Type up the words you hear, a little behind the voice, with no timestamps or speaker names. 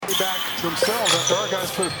everybody back themselves after our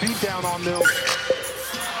guys put a beat down on them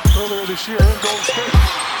earlier this year in Golden State.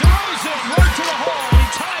 DeRozan right to the hole. He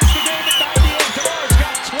ties the game at 98. DeMar's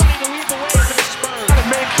got 20 to lead the way for the Spurs. Got to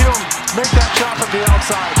make him make that shot from the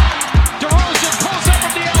outside. DeRozan pulls up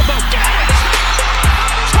from the elbow. Got it!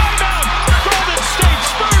 Timeout! Golden State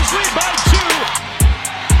Spurs lead by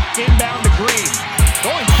 2. Inbound to Green.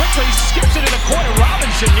 Going quickly, skips it in the corner.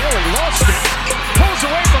 Robinson nearly lost it. Pulls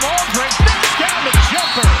away from Aldridge. Knocks down the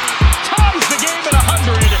jumper. Ties the game at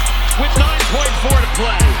 100 with 9.4 to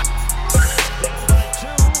play.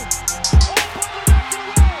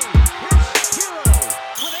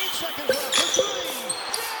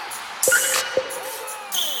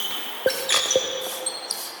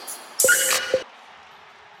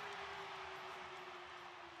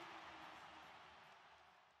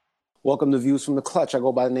 Welcome to Views from the Clutch. I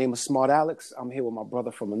go by the name of Smart Alex. I'm here with my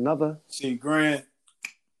brother from another. C. Grant.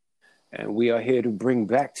 And we are here to bring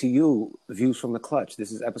back to you Views from the Clutch.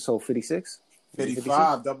 This is episode 56.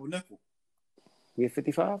 55, double nickel. We at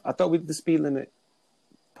 55? I thought we did the speed limit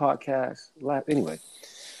podcast. Anyway,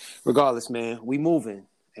 regardless, man, we moving.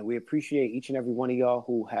 And we appreciate each and every one of y'all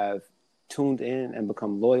who have tuned in and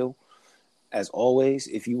become loyal. As always,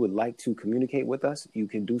 if you would like to communicate with us, you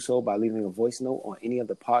can do so by leaving a voice note on any of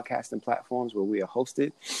the podcasting platforms where we are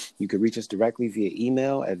hosted. You can reach us directly via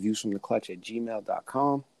email at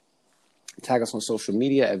viewsfromtheclutch@gmail.com. Tag us on social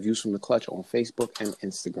media at Views from the Clutch on Facebook and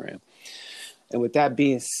Instagram. And with that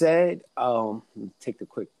being said, take the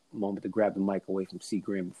quick moment to grab the mic away from C.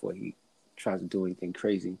 Graham before he tries to do anything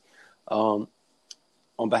crazy.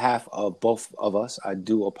 On behalf of both of us, I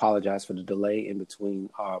do apologize for the delay in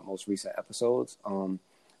between our most recent episodes. In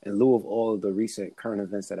lieu of all of the recent current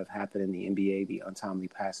events that have happened in the NBA, the untimely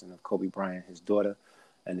passing of Kobe Bryant, his daughter,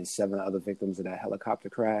 and his 7 other victims of that helicopter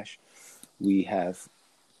crash, we have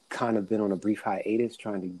kind of been on a brief hiatus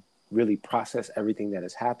trying to really process everything that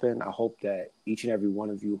has happened. I hope that each and every one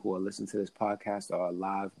of you who are listening to this podcast are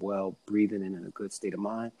alive, well, breathing, and in a good state of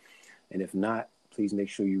mind. And if not, please make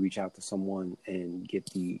sure you reach out to someone and get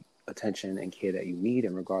the attention and care that you need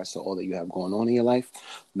in regards to all that you have going on in your life.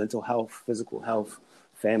 Mental health, physical health,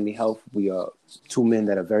 family health. We are 2 men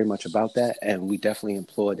that are very much about that. And we definitely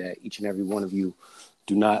implore that each and every one of you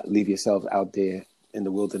do not leave yourselves out there in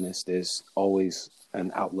the wilderness. There's always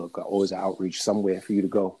an outlook, always an outreach somewhere for you to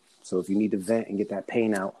go. So if you need to vent and get that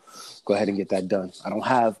pain out, go ahead and get that done. I don't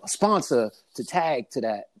have a sponsor to tag to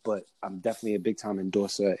that, but I'm definitely a big-time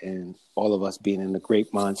endorser in all of us being in the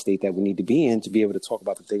great mind state that we need to be in to be able to talk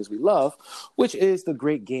about the things we love, which is the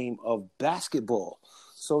great game of basketball.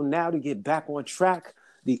 So now to get back on track,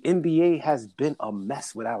 the NBA has been a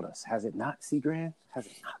mess without us. Has it not, C. Grant? Has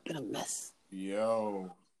it not been a mess?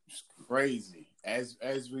 Yo, it's crazy. As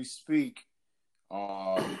we speak,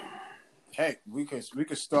 heck, we could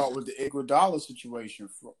start with the Iguodala situation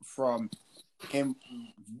from him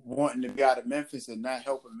wanting to be out of Memphis and not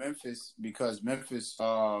helping Memphis because Memphis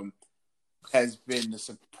has been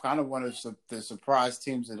kind of one of the surprise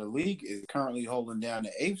teams of the league. Is currently holding down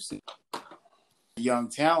the 8th seed. Young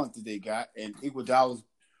talent that they got, and Iguodala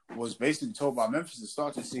was basically told by Memphis to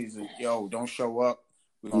start the season, "Yo, don't show up."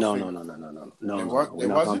 No. We're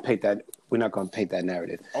not going to paint that. We're not going to paint that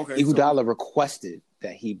narrative. Okay, Iguodala requested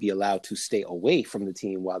that he be allowed to stay away from the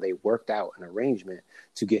team while they worked out an arrangement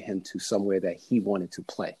to get him to somewhere that he wanted to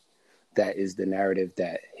play. That is the narrative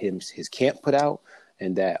that his camp put out,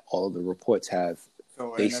 and that all of the reports have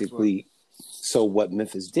basically. So what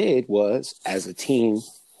Memphis did was, as a team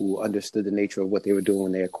who understood the nature of what they were doing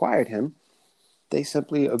when they acquired him, they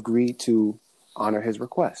simply agreed to honor his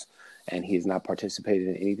request. And he has not participated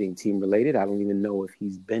in anything team related. I don't even know if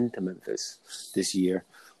he's been to Memphis this year,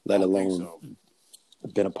 let alone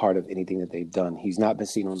been a part of anything that they've done. He's not been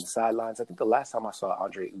seen on the sidelines. I think the last time I saw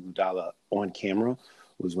Andre Iguodala on camera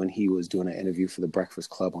was when he was doing an interview for the Breakfast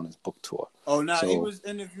Club on his book tour. Oh, now he was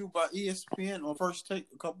interviewed by ESPN on First Take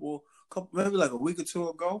a couple, maybe like a week or two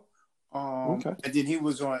ago. Okay. And then he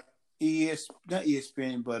was on not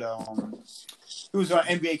ESPN, but he was on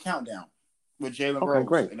NBA Countdown with Jalen Rose.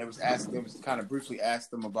 Great. And it was kind of briefly asked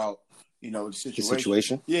them about, the situation. The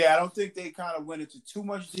situation? Yeah, I don't think they kind of went into too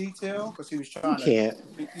much detail because he was trying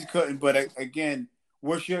he couldn't. But again,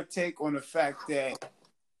 what's your take on the fact that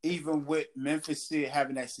even with Memphis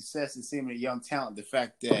having that success and seeming a young talent, the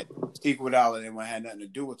fact that Iguodala didn't have nothing to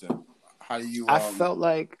do with him? How do you? I felt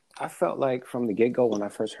like from the get-go when I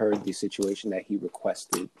first heard the situation that he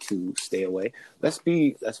requested to stay away. Let's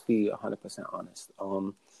be 100% honest.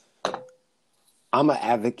 I'm an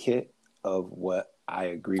advocate of what I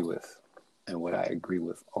agree with and what I agree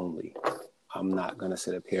with only. I'm not going to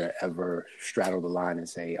sit up here and ever straddle the line and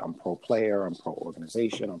say I'm pro player, I'm pro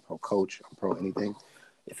organization, I'm pro coach, I'm pro anything.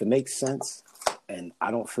 If it makes sense and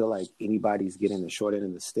I don't feel like anybody's getting the short end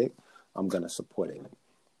of the stick, I'm going to support it.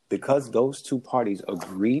 Because those two parties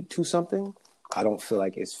agreed to something, I don't feel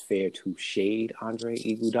like it's fair to shade Andre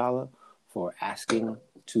Iguodala for asking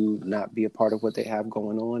to not be a part of what they have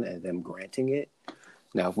going on and them granting it.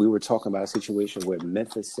 Now, if we were talking about a situation where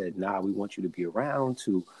Memphis said, nah, we want you to be around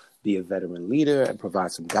to be a veteran leader and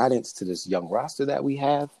provide some guidance to this young roster that we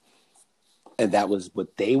have, and that was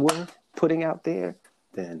what they were putting out there,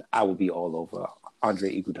 then I would be all over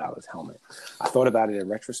Andre Iguodala's helmet. I thought about it in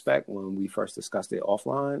retrospect when we first discussed it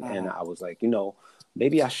offline, and I was like,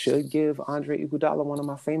 maybe I should give Andre Iguodala one of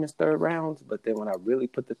my famous third rounds, but then when I really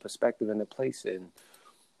put the perspective into place and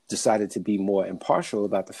decided to be more impartial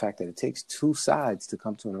about the fact that it takes two sides to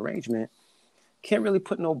come to an arrangement, can't really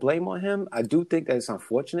put no blame on him. I do think that it's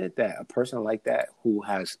unfortunate that a person like that who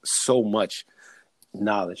has so much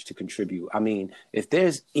knowledge to contribute. I mean, if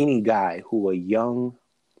there's any guy who a young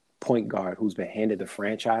point guard who's been handed the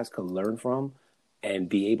franchise could learn from and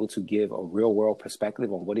be able to give a real world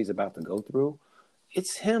perspective on what he's about to go through,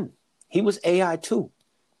 it's him. He was AI too.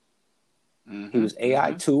 He was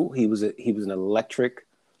AI too. He was an electric,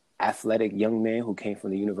 athletic young man who came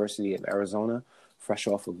from the University of Arizona, fresh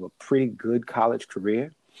off of a pretty good college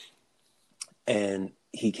career. And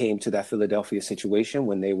he came to that Philadelphia situation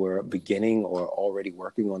when they were beginning or already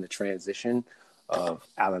working on the transition of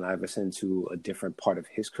Allen Iverson to a different part of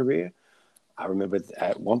his career. I remember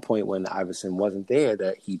at one point when Iverson wasn't there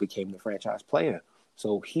that he became the franchise player.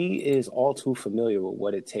 So he is all too familiar with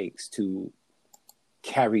what it takes to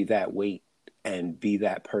carry that weight and be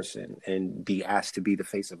that person and be asked to be the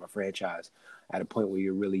face of a franchise at a point where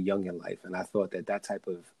you're really young in life. And I thought that type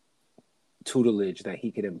of tutelage that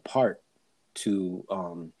he could impart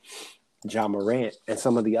to John Morant and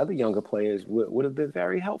some of the other younger players would have been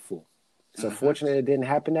very helpful. It's unfortunate it didn't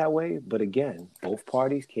happen that way. But again, both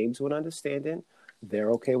parties came to an understanding.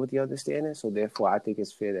 They're okay with the understanding. So therefore, I think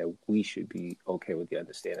it's fair that we should be okay with the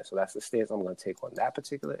understanding. So that's the stance I'm going to take on that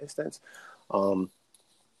particular instance.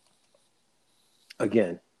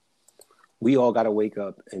 Again, we all got to wake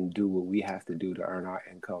up and do what we have to do to earn our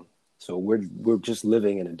income. So we're just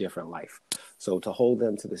living in a different life. So to hold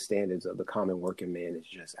them to the standards of the common working man is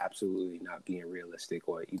just absolutely not being realistic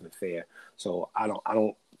or even fair. So I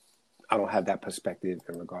don't have that perspective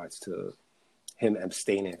in regards to him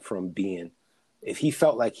abstaining from being. If he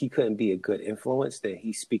felt like he couldn't be a good influence, then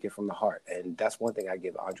he's speaking from the heart. And that's one thing I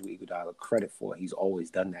give Andre Iguodala credit for. He's always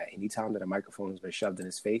done that. Anytime that a microphone has been shoved in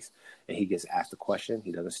his face and he gets asked a question,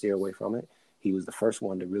 he doesn't steer away from it. He was the first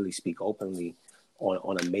one to really speak openly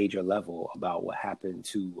on a major level about what happened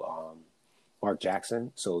to Mark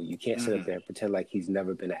Jackson. So you can't sit up there and pretend like he's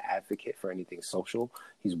never been an advocate for anything social.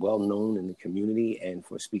 He's well known in the community and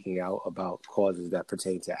for speaking out about causes that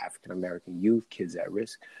pertain to African-American youth, kids at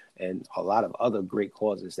risk, and a lot of other great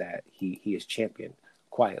causes that he has championed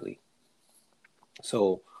quietly.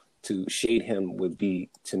 So to shade him would be,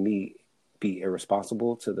 to me, be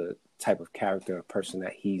irresponsible to the type of character or person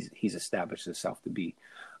that he's established himself to be.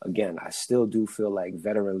 Again, I still do feel like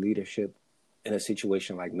veteran leadership in a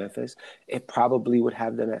situation like Memphis, it probably would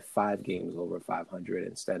have them at 5 games over 500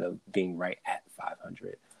 instead of being right at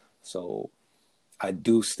 500. So I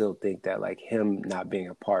do still think that like him not being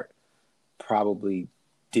a part probably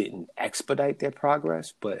didn't expedite their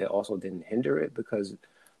progress, but it also didn't hinder it because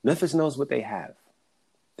Memphis knows what they have.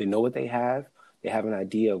 They know what they have. They have an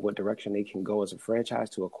idea of what direction they can go as a franchise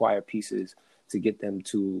to acquire pieces to get them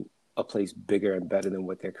to a place bigger and better than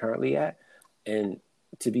what they're currently at. And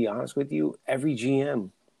to be honest with you, every GM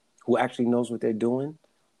who actually knows what they're doing,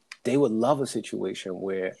 they would love a situation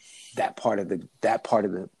where that part of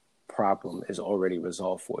the problem is already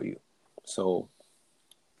resolved for you. So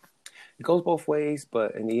it goes both ways,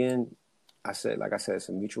 but in the end, it's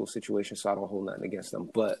a mutual situation, so I don't hold nothing against them.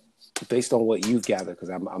 But based on what you've gathered, because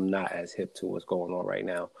I'm not as hip to what's going on right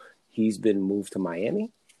now, he's been moved to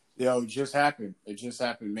Miami. It just happened. It just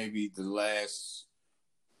happened maybe less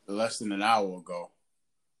than an hour ago.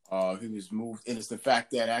 He was moved, and it's the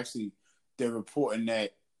fact that actually they're reporting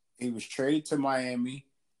that he was traded to Miami.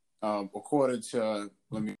 According to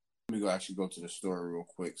let me go actually go to the story real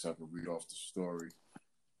quick so I can read off the story.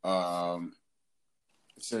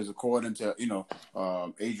 It says according to Adrian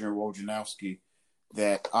Wojnarowski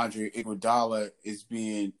that Andre Iguodala is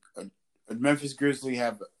being Memphis Grizzlies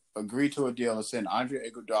have agreed to a deal to send Andre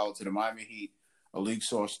Iguodala to the Miami Heat. A league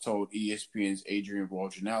source told ESPN's Adrian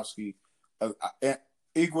Wojnarowski.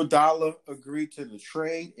 Iguodala agreed to the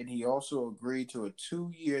trade, and he also agreed to a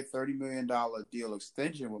 2-year, $30 million deal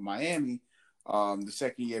extension with Miami The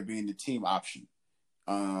second year being the team option.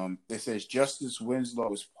 It says Justice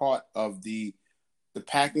Winslow is part of the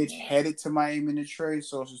package headed to Miami in the trade.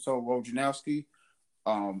 Sources told Wojnarowski.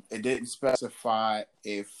 It didn't specify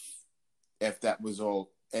if that was all,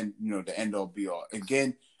 and the end all be all.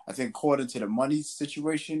 Again, I think according to the money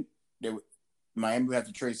situation, Miami would have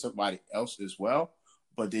to trade somebody else as well.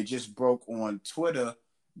 But they just broke on Twitter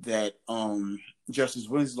that Justice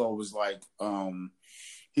Winslow was like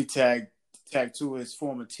he tagged two of his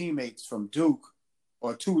former teammates from Duke,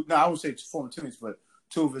 or two. No, I won't say former teammates, but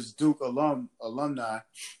two of his Duke alumni.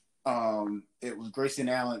 It was Grayson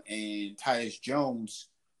Allen and Tyus Jones.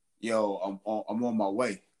 Yo, I'm on my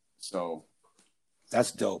way. So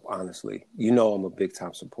that's dope, honestly. I'm a big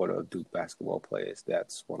time supporter of Duke basketball players.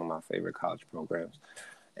 That's one of my favorite college programs.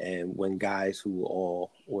 And when guys who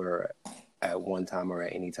all were at one time or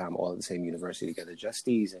at any time all at the same university together,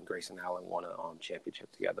 Justice and Grayson Allen won a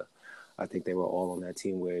championship together. I think they were all on that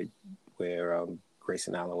team where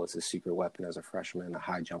Grayson Allen was a secret weapon as a freshman, a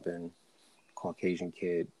high jumping Caucasian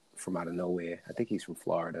kid from out of nowhere. I think he's from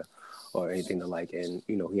Florida or anything to like. And,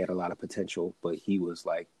 he had a lot of potential, but he was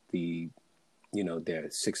like their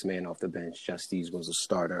sixth man off the bench. Justice was a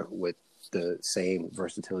starter with the same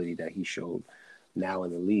versatility that he showed now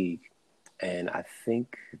in the league. And I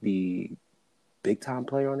think the big time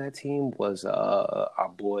player on that team was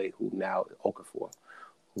our boy Okafor,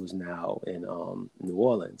 who's now in New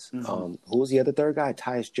Orleans. Mm-hmm. Who was the other third guy?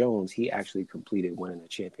 Tyus Jones. He actually completed winning a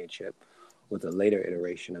championship with a later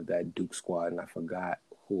iteration of that Duke squad, and I forgot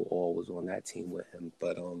who all was on that team with him.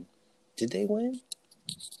 But did they win?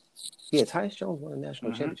 Yeah, Tyus Jones won a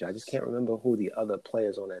national championship. I just can't remember who the other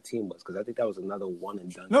players on that team was, because I think that was another one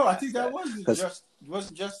and done. No, I think that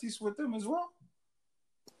wasn't Justice with them as well.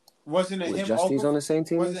 Wasn't it him? Justice on the same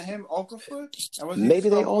team? Wasn't him Okafor? Maybe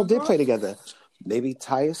they all did play together. Maybe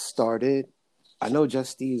Tyus started. I know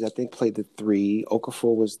Justice, I think, played the 3.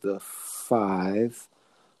 Okafor was the 5.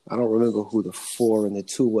 I don't remember who the 4 and the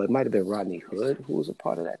 2 were. It might have been Rodney Hood who was a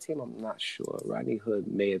part of that team. I'm not sure. Rodney Hood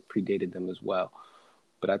may have predated them as well.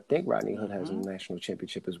 But I think Rodney Hood has a national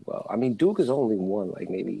championship as well. I mean, Duke has only won like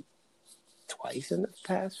maybe twice in the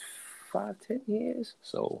past 5-10 years.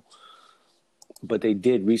 So, but they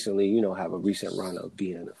did recently, have a recent run of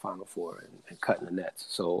being in the Final Four and cutting the nets.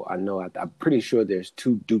 So I know, I'm pretty sure there's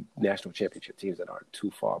 2 Duke national championship teams that aren't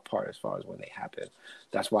too far apart as far as when they happen.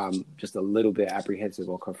 That's why I'm just a little bit apprehensive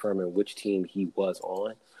on confirming which team he was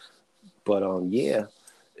on. But yeah.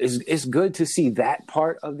 It's good to see that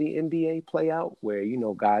part of the NBA play out where,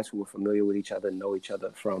 guys who are familiar with each other, know each other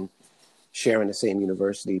from sharing the same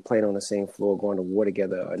university, playing on the same floor, going to war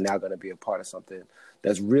together, are now going to be a part of something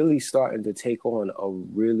that's really starting to take on a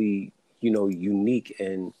really, unique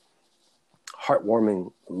and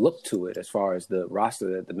heartwarming look to it as far as the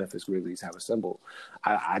roster that the Memphis Grizzlies have assembled.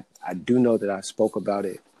 I do know that I spoke about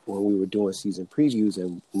it when we were doing season previews,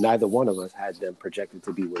 and neither one of us had them projected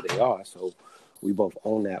to be where they are. So we both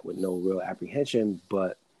own that with no real apprehension,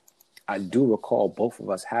 but I do recall both of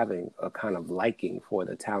us having a kind of liking for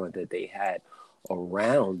the talent that they had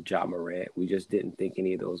around Ja Morant. We just didn't think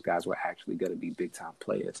any of those guys were actually going to be big-time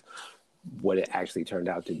players. What it actually turned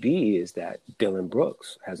out to be is that Dylan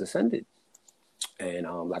Brooks has ascended. And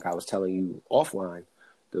like I was telling you offline,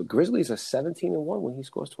 the Grizzlies are 17-1 when he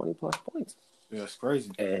scores 20-plus points. Yeah, that's crazy.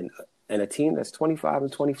 And a team that's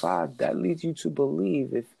 25-25, that leads you to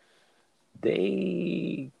believe if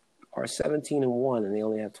they are 17-1 and they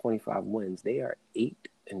only have 25 wins, they are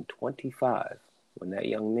 8-25 when that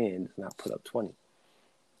young man does not put up 20.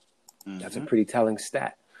 That's a pretty telling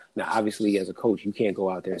stat. Now, obviously, as a coach, you can't go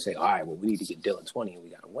out there and say, all right, well, we need to get Dylan 20 and we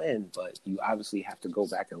got to win. But you obviously have to go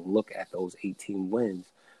back and look at those 18 wins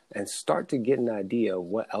and start to get an idea of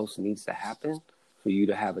what else needs to happen for you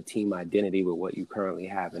to have a team identity with what you currently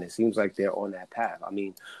have. And it seems like they're on that path. I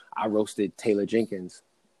mean, I roasted Taylor Jenkins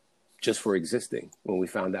just for existing when we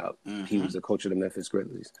found out he was the coach of the Memphis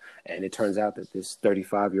Grizzlies. And it turns out that this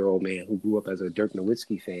 35-year-old man who grew up as a Dirk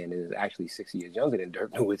Nowitzki fan and is actually 6 years younger than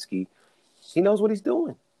Dirk Nowitzki, he knows what he's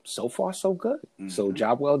doing. So far, so good. So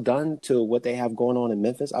job well done to what they have going on in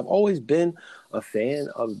Memphis. I've always been a fan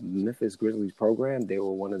of Memphis Grizzlies program. They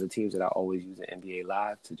were one of the teams that I always use in NBA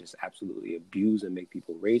Live to just absolutely abuse and make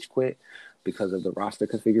people rage quit because of the roster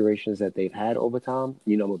configurations that they've had over time.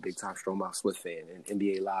 I'm a big time Stromile Swift fan, and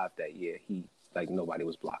NBA Live that year, he like nobody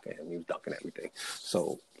was blocking him. He was dunking everything.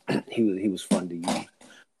 So he was fun to use.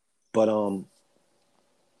 But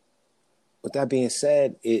with that being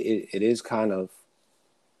said, it is kind of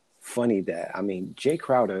funny that, I mean, Jay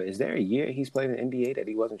Crowder, is there a year he's played in the NBA that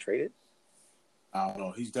he wasn't traded? I don't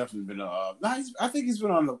know. He's definitely been I think he's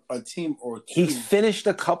been on a team or two. He finished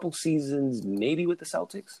a couple seasons maybe with the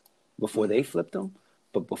Celtics before they flipped him.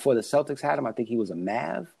 But before the Celtics had him, I think he was a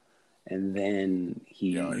Mav. And then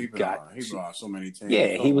he been on so many teams.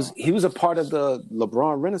 Yeah, he was a part of the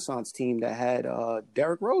LeBron Renaissance team that had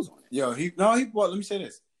Derrick Rose on it. Well, let me say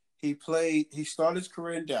this. He started his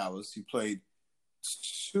career in Dallas. He played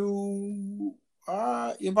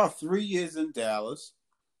about 3 years in Dallas.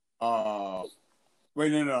 I'm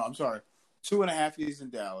sorry. 2.5 years in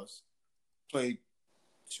Dallas. Played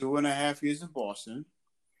 2.5 years in Boston.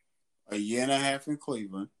 A year and a half in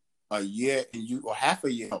Cleveland. A year half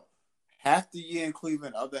a year. Half the year in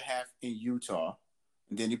Cleveland, other half in Utah.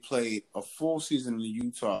 And then he played a full season in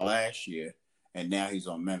Utah last year. And now he's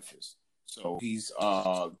on Memphis. So he's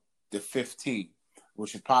the 15th,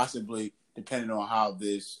 which is possibly, depending on how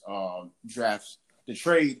this the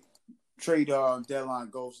trade deadline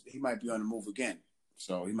goes, he might be on the move again.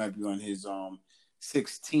 So he might be on his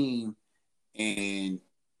 16 in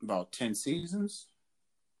about 10 seasons.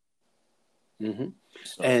 Mm-hmm.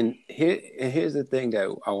 So. And here's the thing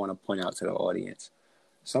that I want to point out to the audience.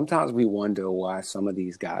 Sometimes we wonder why some of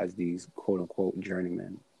these guys, these quote unquote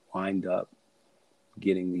journeymen, wind up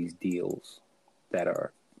getting these deals that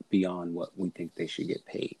are beyond what we think they should get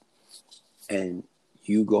paid. And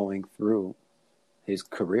you going through his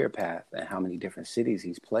career path and how many different cities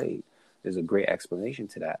he's played, there's a great explanation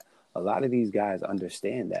to that. A lot of these guys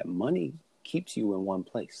understand that money keeps you in one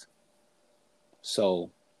place.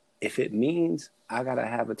 So if it means I got to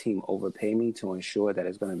have a team overpay me to ensure that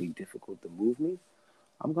it's going to be difficult to move me,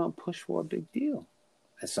 I'm going to push for a big deal.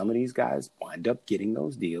 And some of these guys wind up getting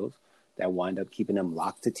those deals that wind up keeping them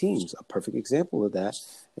locked to teams. A perfect example of that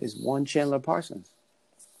is one Chandler Parsons.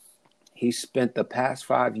 He spent the past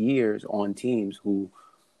 5 years on teams who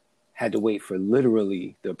had to wait for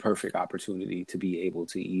literally the perfect opportunity to be able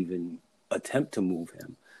to even attempt to move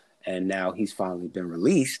him. And now he's finally been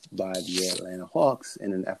released by the Atlanta Hawks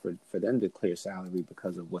in an effort for them to clear salary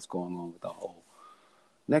because of what's going on with the whole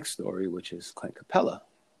next story, which is Clint Capella,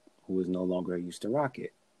 who is no longer a Houston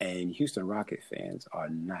Rocket. And Houston Rocket fans are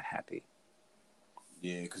not happy.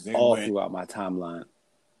 Yeah, because throughout my timeline.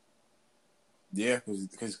 Yeah,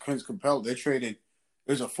 because Clint Capella, they traded.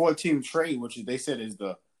 There's a 4-team trade, which they said is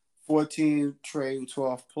the 14 trade,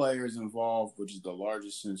 12 players involved, which is the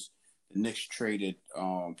largest since the Knicks traded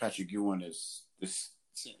Patrick Ewing as this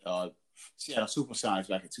Seattle Supersonics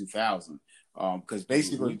back in 2000. Because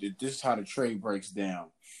basically, this is how the trade breaks down.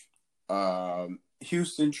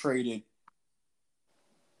 Houston traded.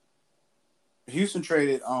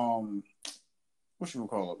 What you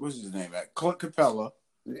call it? What's his name? Clint Capella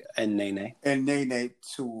and Nene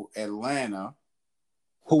to Atlanta.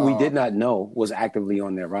 Who we did not know was actively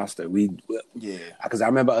on their roster. Because I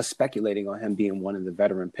remember us speculating on him being one of the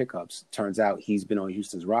veteran pickups. Turns out he's been on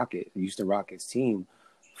Houston Rockets team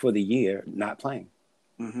for the year, not playing.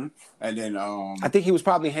 Mm-hmm. And then I think he was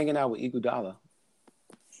probably hanging out with Iguodala.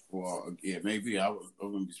 Well, yeah, maybe I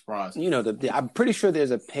wouldn't be surprised. You know, I'm pretty sure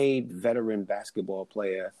there's a paid veteran basketball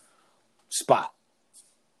player spot.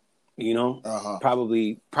 You know,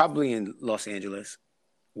 probably in Los Angeles,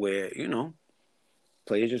 where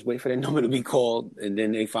players just wait for their number to be called, and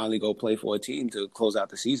then they finally go play for a team to close out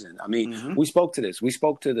the season. I mean, we spoke to this. We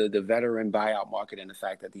spoke to the veteran buyout market and the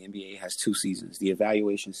fact that the NBA has 2 seasons: the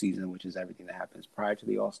evaluation season, which is everything that happens prior to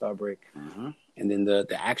the All-Star break, and then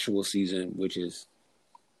the actual season, which is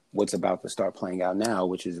what's about to start playing out now,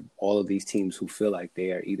 which is all of these teams who feel like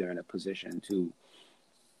they are either in a position to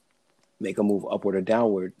make a move upward or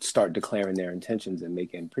downward, start declaring their intentions and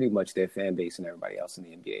making pretty much their fan base and everybody else in the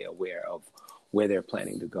NBA aware of where they're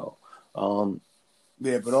planning to go.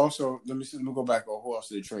 But also, let me go back on who else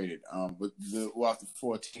they traded. But the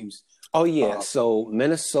 4 teams. Oh, yeah. So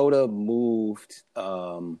Minnesota moved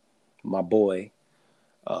my boy,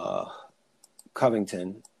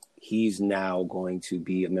 Covington. He's now going to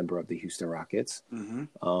be a member of the Houston Rockets.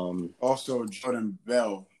 Also, Jordan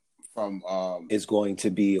Bell is going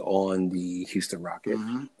to be on the Houston Rockets.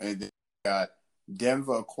 And then got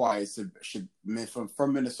Denver acquired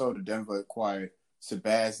from Minnesota. Denver acquired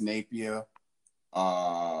Shabazz Napier,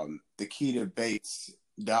 the Keita Bates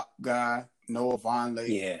guy, Noah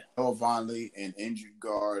Vonleh, and injured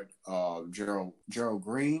guard Gerald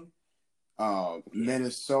Green.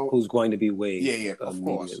 Minnesota, who's going to be waived of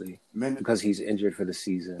course, because he's injured for the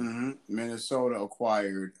season. Minnesota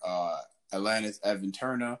acquired Atlanta's Evan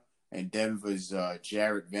Turner and Denver's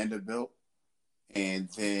Jared Vanderbilt, and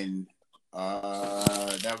then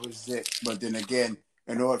that was it. But then again,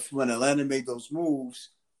 when Atlanta made those moves,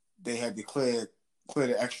 they had to clear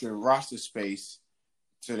the extra roster space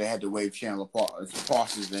So they had to waive Chandler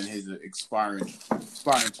Parsons and his expiring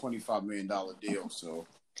 $25 million deal. So,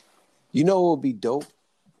 you know what would be dope?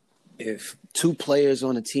 If two players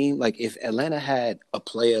on a team, like if Atlanta had a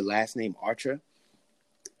player last name Archer,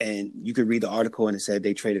 and you could read the article and it said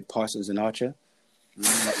they traded Parsons and Archer. There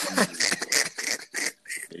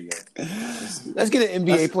you go. Let's get an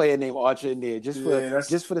NBA player named Archer in there, just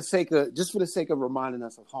for the sake of reminding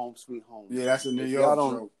us of home sweet home. Yeah, that's a New York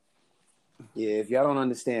joke. Yeah, if y'all don't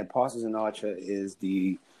understand, Parsons and Archer is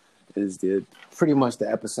the pretty much the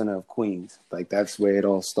epicenter of Queens. Like that's where it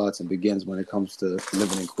all starts and begins when it comes to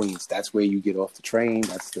living in Queens. That's where you get off the train.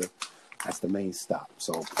 That's the main stop.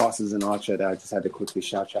 So Parsons and Archer, that I just had to quickly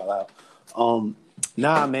shout y'all out.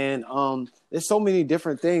 Nah, man. There's so many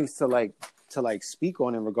different things to speak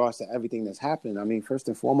on in regards to everything that's happened. I mean, first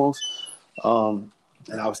and foremost,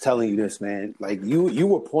 and I was telling you this, man. Like you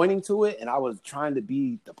were pointing to it, and I was trying to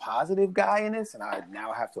be the positive guy in this, and I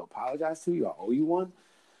now have to apologize to you. I owe you one.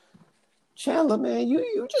 Chandler, man,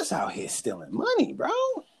 you just out here stealing money, bro.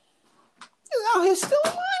 You out here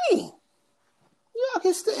stealing money. You out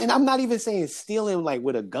here and I'm not even saying stealing like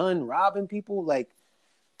with a gun, robbing people. Like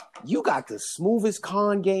you got the smoothest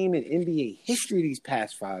con game in NBA history these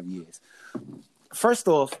past 5 years. First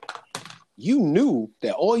off, you knew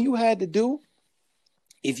that all you had to do,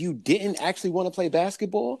 if you didn't actually want to play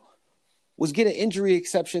basketball, was get an injury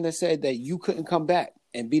exception that said that you couldn't come back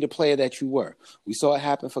and be the player that you were. We saw it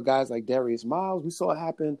happen for guys like Darius Miles. We saw it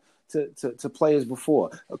happen to players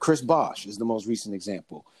before. Chris Bosh is the most recent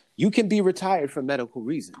example. You can be retired for medical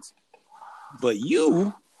reasons. But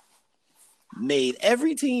you made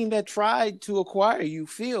every team that tried to acquire you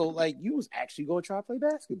feel like you was actually going to try to play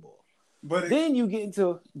basketball. But then you get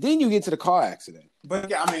into the car accident. But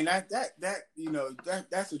yeah, I mean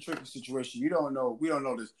that's a tricky situation. We don't know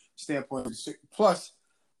the standpoint. Plus,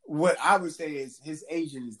 what I would say is his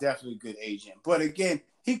agent is definitely a good agent. But again,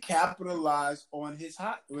 he capitalized on his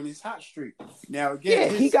hot streak. Now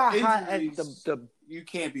again, he got hot at the you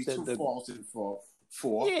can't be too faulted for.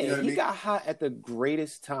 Yeah, you know what I mean? Got hot at the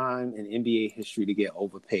greatest time in NBA history to get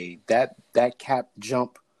overpaid. That cap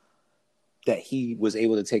jump that he was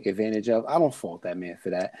able to take advantage of, I don't fault that man for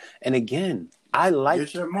that. And again, I like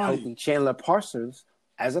helping Chandler Parsons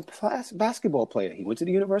as a basketball player. He went to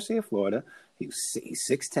the University of Florida. He's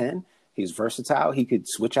 6'10". He's versatile. He could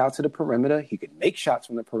switch out to the perimeter. He could make shots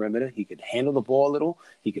from the perimeter. He could handle the ball a little.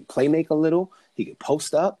 He could play make a little. He could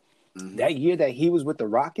post up. Mm-hmm. That year that he was with the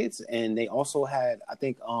Rockets, and they also had, I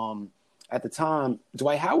think, at the time,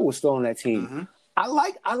 Dwight Howard was still on that team. Mm-hmm.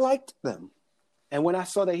 I liked them. And when I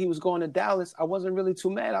saw that he was going to Dallas, I wasn't really too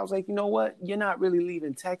mad. I was like, you know what? You're not really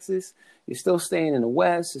leaving Texas. You're still staying in the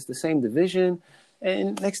West. It's the same division.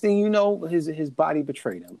 And next thing you know, his body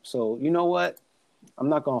betrayed him. So you know what? I'm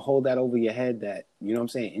not going to hold that over your head that, you know what I'm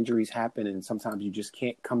saying, injuries happen and sometimes you just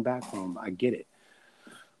can't come back from them. I get it.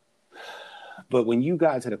 But when you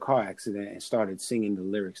got into the car accident and started singing the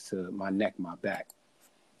lyrics to My Neck, My Back,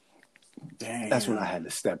 damn, that's when I had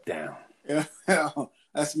to step down. Yeah,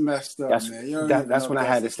 that's messed up, man. That's when I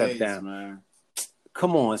had to step down. Man.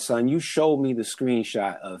 Come on, son. You showed me the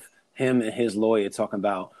screenshot of him and his lawyer talking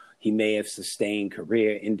about he may have sustained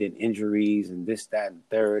career-ending injuries and this, that, and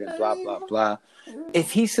third, and blah, blah, blah.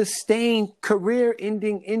 If he sustained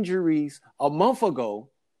career-ending injuries a month ago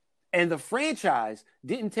and the franchise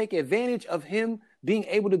didn't take advantage of him being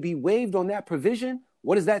able to be waived on that provision,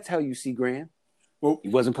 what does that tell you, C. Graham? Well,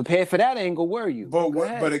 you wasn't prepared for that angle, were you?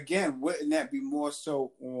 But again, wouldn't that be more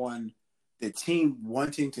so on the team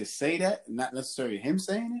wanting to say that, not necessarily him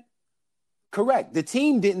saying it? Correct. The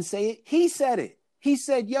team didn't say it. He said it. He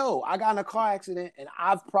said, yo, I got in a car accident and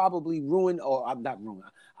I've probably ruined, or I'm not ruined.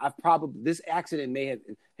 This accident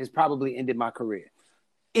has probably ended my career.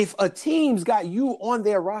 If a team's got you on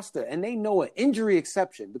their roster and they know an injury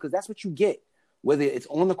exception, because that's what you get, whether it's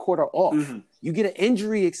on the court or off, you get an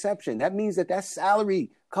injury exception. That means that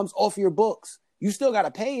salary comes off your books. You still got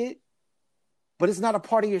to pay it, but it's not a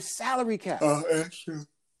part of your salary cap. That's true.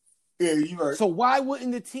 Yeah, you're right. So why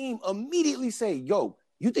wouldn't the team immediately say, yo,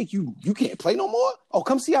 you think you can't play no more? Oh,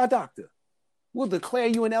 come see our doctor. We'll declare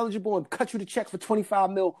you ineligible and cut you the check for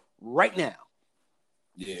 $25 million right now.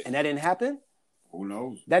 Yeah. And that didn't happen? Who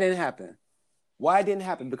knows? That didn't happen. Why it didn't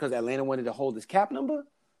happen? Because Atlanta wanted to hold his cap number?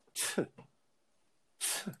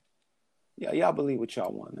 Yeah, y'all believe what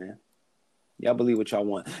y'all want, man. Y'all believe what y'all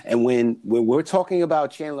want. And when we're talking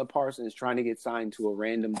about Chandler Parsons trying to get signed to a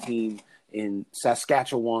random team in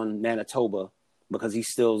Saskatchewan, Manitoba, because he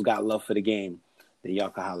still's got love for the game, then y'all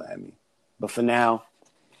can holler at me. But for now,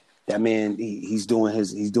 that man, he's doing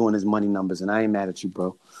his money numbers, and I ain't mad at you,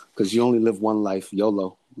 bro. Because you only live one life.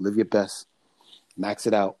 YOLO. Live your best. Max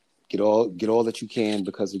it out. Get all that you can,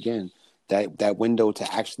 because again, that window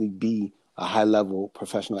to actually be a high level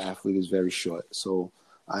professional athlete is very short. So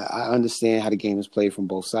I understand how the game is played from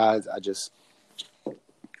both sides.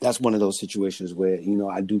 That's one of those situations where,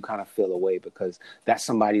 I do kind of feel away, because that's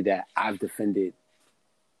somebody that I've defended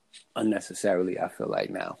unnecessarily, I feel like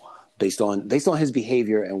now, based on his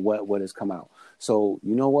behavior and what has come out. So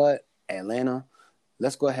you know what, Atlanta,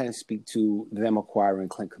 let's go ahead and speak to them acquiring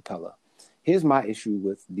Clint Capella. Here's my issue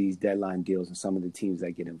with these deadline deals and some of the teams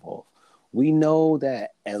that get involved. We know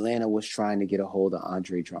that Atlanta was trying to get a hold of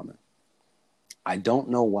Andre Drummond. I don't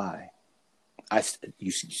know why.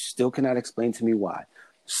 You still cannot explain to me why.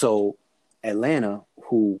 So Atlanta,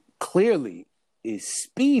 who clearly is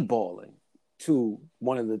speedballing to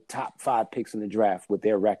one of the top 5 picks in the draft with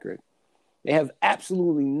their record, they have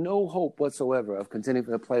absolutely no hope whatsoever of contending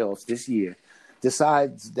for the playoffs this year,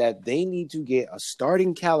 decides that they need to get a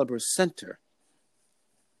starting caliber center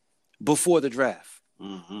before the draft.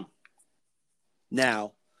 Mm-hmm.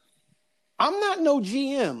 Now, I'm not no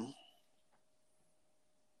GM.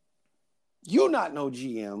 You're not no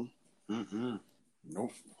GM. Mm-hmm.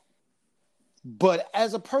 Nope. But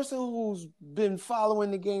as a person who's been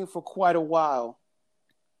following the game for quite a while,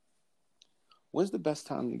 when's the best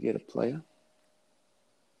time to get a player?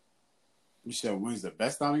 You said when's the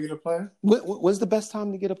best time to get a player? When's the best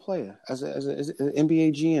time to get a player as an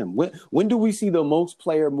NBA GM? When do we see the most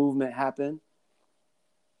player movement happen?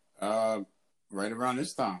 Right around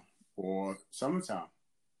this time or summertime.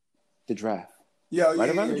 The draft. Yeah, right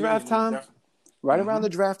around the draft time. Definitely. Right around the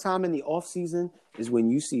draft time in the off season is when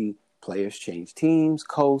you see players change teams,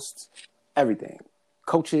 coasts, everything.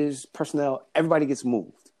 Coaches, personnel, everybody gets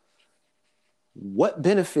moved. What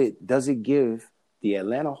benefit does it give the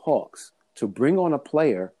Atlanta Hawks to bring on a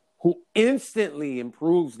player who instantly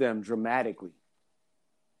improves them dramatically?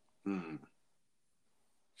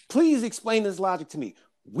 Please explain this logic to me.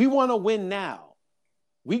 We want to win now.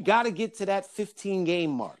 We got to get to that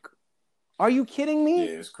 15-game mark. Are you kidding me?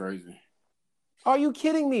 Yeah, it's crazy. Are you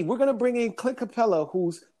kidding me? We're going to bring in Clint Capella,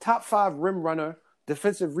 who's top 5 rim runner,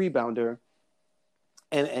 defensive rebounder,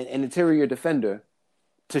 and interior defender,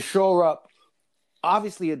 to shore up,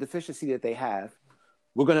 obviously, a deficiency that they have.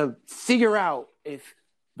 We're going to figure out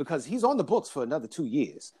because he's on the books for another 2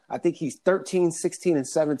 years. I think he's 13, 16, and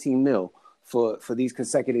 17 mil for these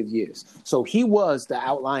consecutive years. So he was the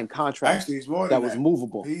outline contract. Actually, he's more than that was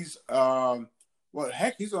movable. He's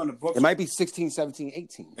he's on the books. It might be 16, 17,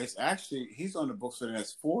 18. It's actually, he's on the books for the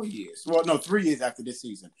next 4 years. Well, no, 3 years after this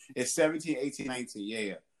season. It's 17, 18, 19.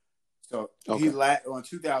 Yeah. So okay. On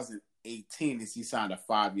 2018, he signed a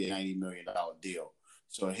 5-year, $90 million deal.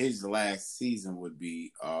 So his last season would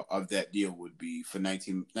be, of that deal would be for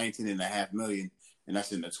 $19.5 million. And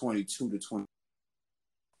that's in the 22 to 20.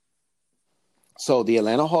 So the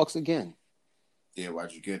Atlanta Hawks again. Yeah,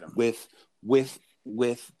 why'd you get him?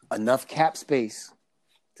 With enough cap space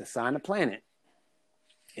to sign a planet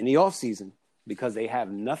in the offseason, because they have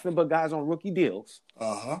nothing but guys on rookie deals.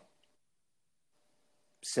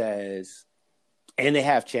 Says, and they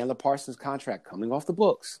have Chandler Parsons' contract coming off the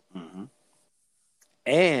books. Mm-hmm.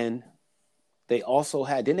 And they also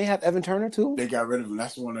didn't they have Evan Turner too? They got rid of him.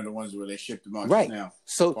 That's one of the ones where they shipped him out right now.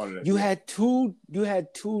 So you had two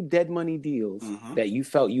dead money deals that you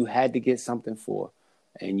felt you had to get something for.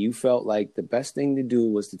 And you felt like the best thing to do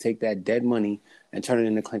was to take that dead money and turn it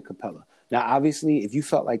into Clint Capella. Now, obviously, if you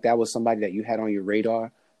felt like that was somebody that you had on your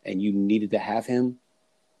radar and you needed to have him,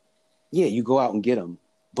 yeah, you go out and get him.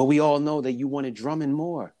 But we all know that you wanted Drummond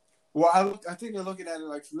more. Well, I think they're looking at it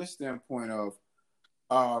like from this standpoint of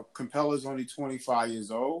Capella's only 25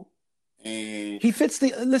 years old. And he fits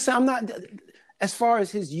listen, I'm not, as far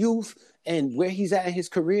as his youth and where he's at in his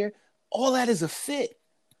career, all that is a fit.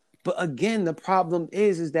 But again, the problem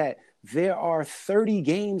is that there are 30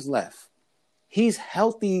 games left. He's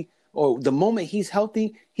healthy, or the moment he's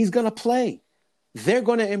healthy, he's going to play. They're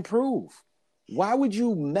going to improve. Why would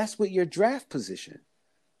you mess with your draft position?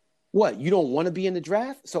 What, you don't want to be in the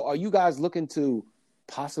draft? So are you guys looking to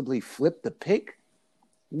possibly flip the pick?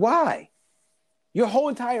 Why? Your whole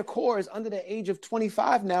entire core is under the age of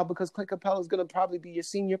 25 now because Clint Capella is going to probably be your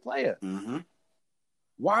senior player. Mm-hmm.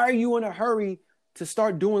 Why are you in a hurry to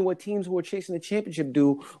start doing what teams who are chasing the championship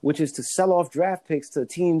do, which is to sell off draft picks to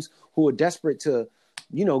teams who are desperate to,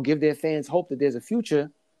 give their fans hope that there's a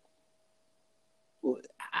future?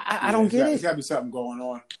 I don't get it. There's got to be something going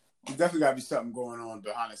on. There's definitely got to be something going on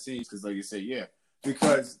behind the scenes because, like you said,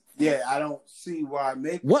 because I don't see why.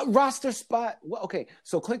 Maybe what roster spot? Okay,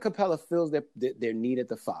 so Clint Capella fills their need at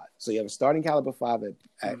the 5. So you have a starting caliber 5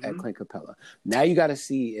 at Clint Capella. Now you got to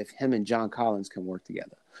see if him and John Collins can work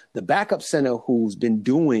together. The backup center who's been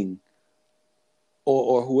doing,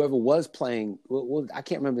 or whoever was playing, well, I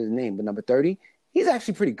can't remember his name, but number 30, he's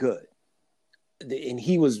actually pretty good. And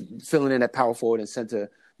he was filling in at power forward and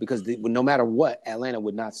center because no matter what, Atlanta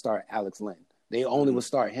would not start Alex Len. They only would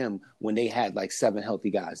start him when they had like 7 healthy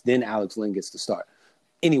guys. Then Alex Len gets to start.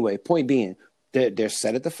 Anyway, point being, they're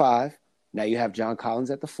set at the 5. Now you have John Collins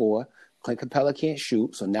at the 4. Clint Capella can't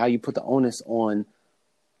shoot, so now you put the onus on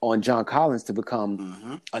John Collins to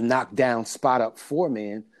become a knockdown spot-up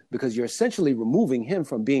 4-man because you're essentially removing him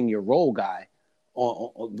from being your role guy.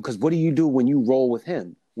 Because what do you do when you roll with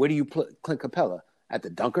him? Where do you put Clint Capella? At the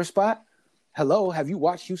dunker spot? Hello, have you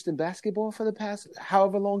watched Houston basketball for the past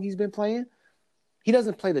however long he's been playing? He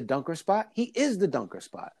doesn't play the dunker spot. He is the dunker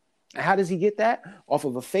spot. And how does he get that? Off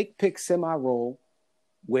of a fake pick semi-roll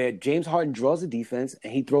where James Harden draws the defense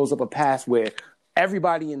and he throws up a pass where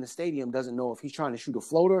everybody in the stadium doesn't know if he's trying to shoot a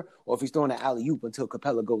floater or if he's throwing an alley-oop until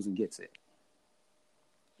Capella goes and gets it.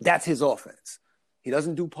 That's his offense. He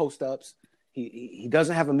doesn't do post-ups. He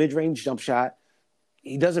doesn't have a mid-range jump shot.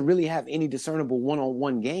 He doesn't really have any discernible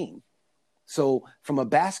one-on-one game. So from a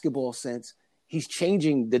basketball sense, he's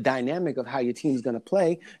changing the dynamic of how your team's going to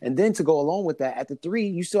play. And then to go along with that, at the 3,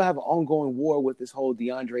 you still have an ongoing war with this whole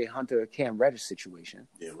DeAndre Hunter, Cam Reddish situation.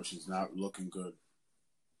 Yeah, which is not looking good.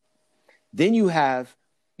 Then you have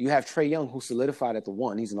Trae Young, who solidified at the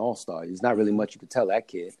 1. He's an all-star. There's not really much you could tell that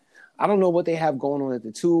kid. I don't know what they have going on at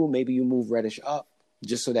the 2. Maybe you move Reddish up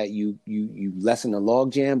just so that you lessen the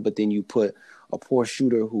logjam, but then you put a poor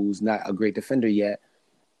shooter who's not a great defender yet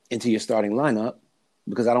into your starting lineup,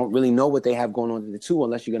 because I don't really know what they have going on at the 2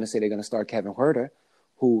 unless you're going to say they're going to start Kevin Huerter,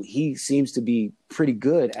 who he seems to be pretty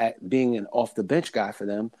good at being an off-the-bench guy for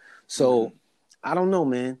them. So I don't know,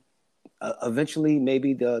 man. Eventually,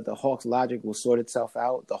 maybe the Hawks' logic will sort itself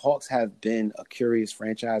out. The Hawks have been a curious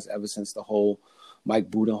franchise ever since the whole Mike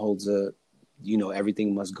Budenholzer,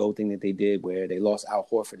 everything must go thing that they did, where they lost Al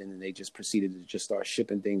Horford and then they just proceeded to just start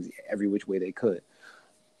shipping things every which way they could.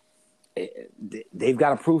 They've got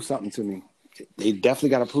to prove something to me. They definitely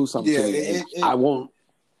got to prove something to me. I won't.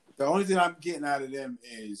 The only thing I'm getting out of them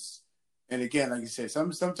is, and again, like you said,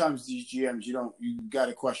 sometimes these GMs, you got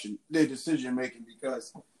to question their decision making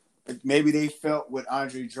because maybe they felt with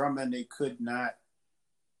Andre Drummond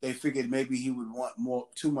they figured maybe he would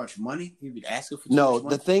want too much money. He would ask for too much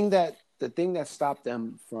money. The thing that stopped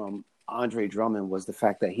them from Andre Drummond was the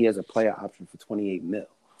fact that he has a player option for $28 million.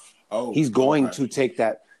 Oh, he's going to take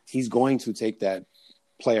that. He's going to take that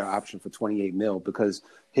player option for $28 million because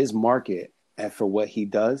his market and for what he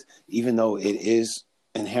does, even though it is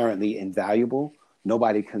inherently invaluable,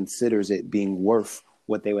 nobody considers it being worth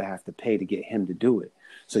what they would have to pay to get him to do it.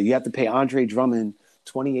 So you have to pay Andre Drummond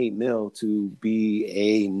 $28 million to be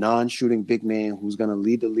a non-shooting big man who's going to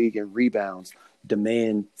lead the league in rebounds,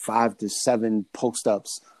 demand 5 to 7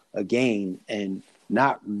 post-ups a game, and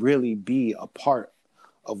not really be a part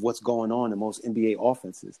of what's going on in most NBA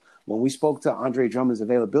offenses. When we spoke to Andre Drummond's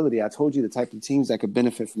availability, I told you the type of teams that could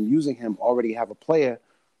benefit from using him already have a player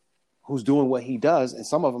who's doing what he does, and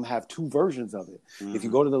some of them have 2 versions of it. Mm-hmm. If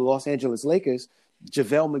you go to the Los Angeles Lakers,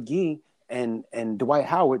 JaVale McGee and Dwight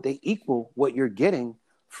Howard, they equal what you're getting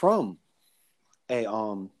from a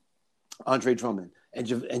Andre Drummond. And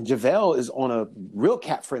JaVale is on a real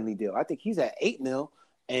cap-friendly deal. I think he's at $8 million,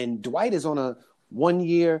 and Dwight is on a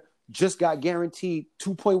 1-year, just got guaranteed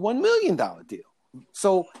 $2.1 million deal.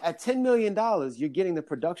 So at $10 million, you're getting the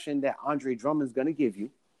production that Andre Drummond's going to give you.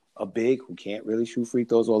 A big who can't really shoot free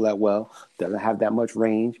throws all that well, doesn't have that much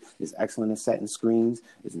range, is excellent at setting screens,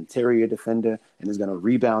 is interior defender, and is going to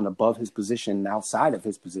rebound above his position and outside of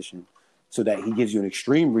his position so that he gives you an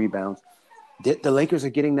extreme rebound. The Lakers are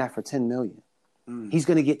getting that for $10 million. He's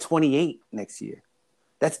going to get 28 next year.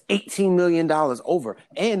 That's $18 million over.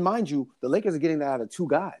 And mind you, the Lakers are getting that out of 2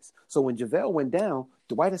 guys. So when JaVale went down,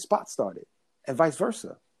 Dwight and Spot started, and vice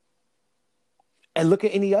versa. And look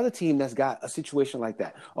at any other team that's got a situation like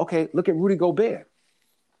that. Okay, look at Rudy Gobert.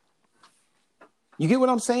 You get what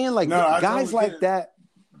I'm saying? Like guys like that,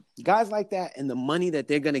 and the money that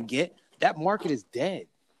they're going to get, that market is dead.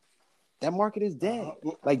 That market is dead.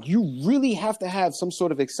 Like you really have to have some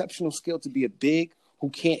sort of exceptional skill to be a big who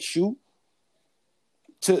can't shoot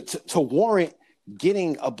to warrant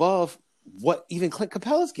getting above what even Clint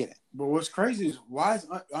Capella's getting. But what's crazy is why is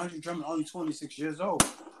Andre Drummond only 26 years old?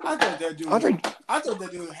 I thought that dude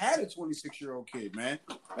had a 26-year-old kid, man.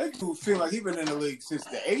 That dude feel like he been in the league since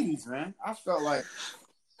the 80s, man. I felt like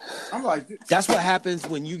I'm like, That's what happens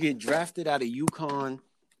when you get drafted out of UConn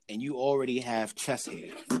and you already have chest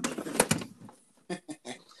hair.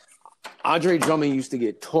 Andre Drummond used to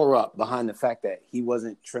get tore up behind the fact that he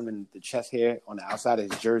wasn't trimming the chest hair on the outside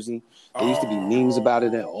of his jersey. There used to be memes about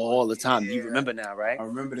it all the time. Yeah. You remember now, right? I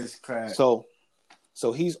remember this class. So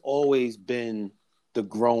he's always been the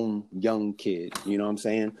grown young kid. You know what I'm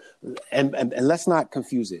saying? And let's not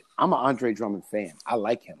confuse it. I'm an Andre Drummond fan. I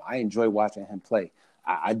like him. I enjoy watching him play.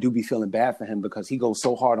 I do be feeling bad for him because he goes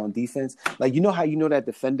so hard on defense. Like, you know how you know that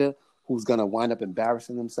defender who's going to wind up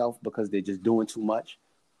embarrassing himself because they're just doing too much?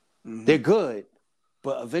 Mm-hmm. They're good,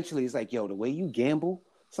 but eventually it's like, yo, the way you gamble,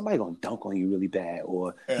 somebody going to dunk on you really bad.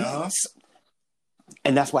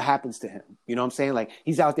 And that's what happens to him. You know what I'm saying? Like,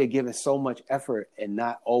 he's out there giving so much effort and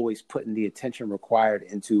not always putting the attention required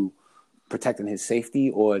into protecting his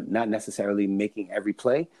safety or not necessarily making every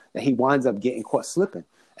play that he winds up getting caught slipping.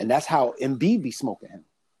 And that's how Embiid be smoking him.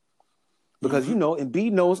 Because, you know,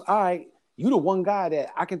 Embiid knows, all right, you the one guy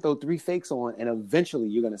that I can throw 3 fakes on and eventually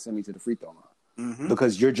you're going to send me to the free throw line. Mm-hmm.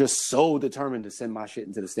 Because you're just so determined to send my shit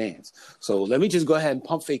into the stands. So let me just go ahead and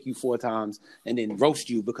pump fake you 4 times and then roast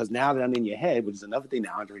you because now that I'm in your head, which is another thing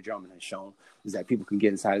that Andre Drummond has shown, is that people can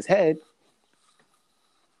get inside his head.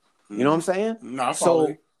 You know what I'm saying? No,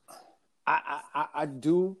 so I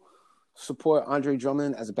do support Andre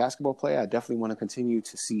Drummond as a basketball player. I definitely want to continue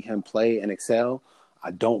to see him play and excel.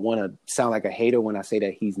 I don't want to sound like a hater when I say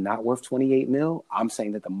that he's not worth $28 million. I'm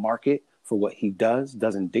saying that the market for what he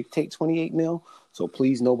doesn't dictate $28 million. So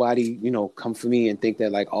please, nobody, come for me and think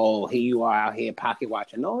that like, oh, here you are out here pocket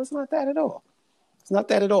watching. No, it's not that at all. It's not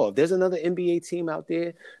that at all. If there's another NBA team out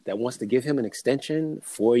there that wants to give him an extension,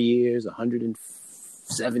 4 years,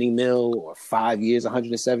 $170 million, or 5 years,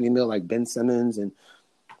 $170 million, like Ben Simmons, and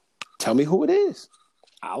tell me who it is.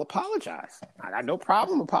 I'll apologize. I got no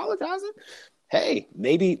problem apologizing. Hey,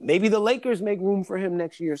 maybe the Lakers make room for him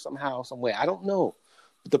next year somehow, some way. I don't know.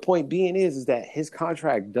 But the point being is that his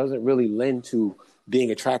contract doesn't really lend to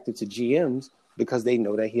being attracted to GMs because they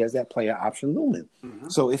know that he has that player option looming. Mm-hmm.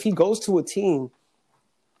 So if he goes to a team,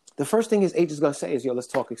 the first thing his agent's going to say is, yo, let's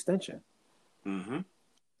talk extension. Mm-hmm.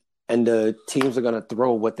 And the teams are going to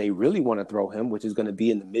throw what they really want to throw him, which is going to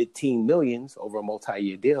be in the mid-teen millions over a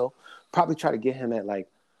multi-year deal. Probably try to get him at like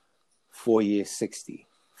 4 years, 60,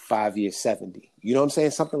 5 years, 70. You know what I'm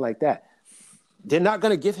saying? Something like that. They're not going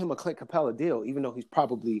to give him a Clint Capella deal, even though he's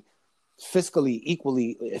probably fiscally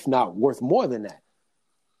equally, if not worth more than that.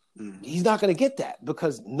 Mm-hmm. He's not going to get that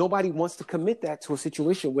because nobody wants to commit that to a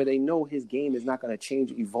situation where they know his game is not going to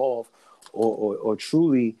change, evolve, or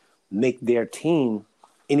truly make their team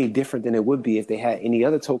any different than it would be if they had any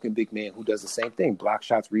other token big man who does the same thing, block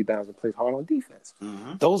shots, rebounds, and plays hard on defense.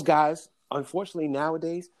 Mm-hmm. Those guys, unfortunately,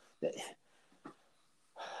 nowadays,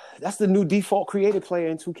 that's the new default creative player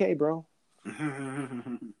in 2K, bro.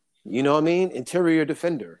 You know what I mean? Interior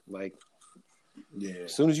defender. Like, yeah.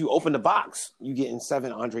 As soon as you open the box, you getting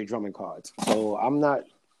 7 Andre Drummond cards. So I'm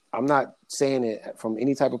not saying it from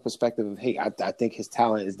any type of perspective of, hey, I think his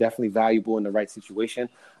talent is definitely valuable in the right situation.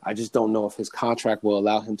 I just don't know if his contract will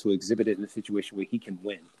allow him to exhibit it in a situation where he can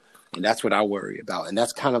win. And that's what I worry about. And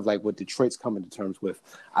that's kind of like what Detroit's coming to terms with.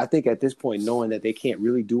 I think at this point, knowing that they can't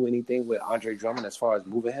really do anything with Andre Drummond as far as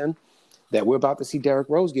moving him, that we're about to see Derrick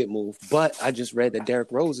Rose get moved. But I just read that Derrick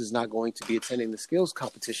Rose is not going to be attending the skills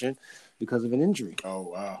competition because of an injury. Oh,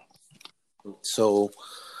 wow. So,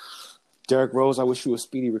 Derrick Rose, I wish you a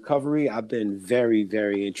speedy recovery. I've been very,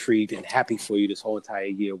 very intrigued and happy for you this whole entire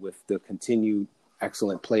year with the continued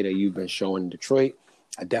excellent play that you've been showing in Detroit.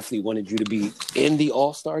 I definitely wanted you to be in the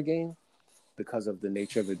All-Star game because of the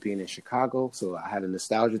nature of it being in Chicago. So I had a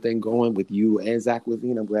nostalgia thing going with you and Zach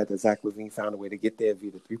LaVine. I'm glad that Zach LaVine found a way to get there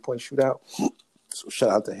via the 3-point shootout. So shout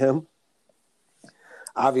out to him.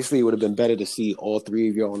 Obviously, it would have been better to see all 3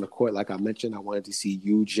 of you on the court. Like I mentioned, I wanted to see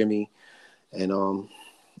you, Jimmy, and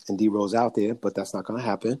D Rose out there, but that's not going to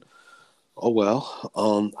happen. Oh,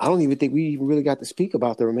 well. I don't even think we even really got to speak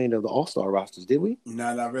about the remainder of the All-Star rosters, did we?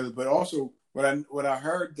 No, not really. But also, what I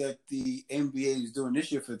heard that the NBA is doing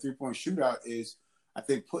this year for the 3-point shootout is, I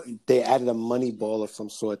think, they added a money ball of some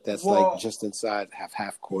sort that's like just inside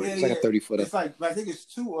half court. Yeah, it's like a 30-footer. It's like, I think it's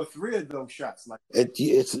 2 or 3 of those shots. Like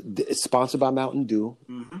it's sponsored by Mountain Dew.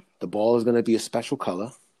 Mm-hmm. The ball is going to be a special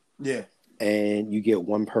color. Yeah, and you get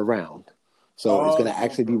 1 per round. So it's going to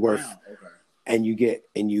actually be worth. Okay. And you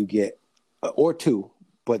get or 2,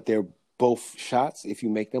 but they're both shots, if you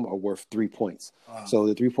make them, are worth 3 points. So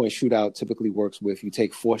the 3-point shootout typically works with you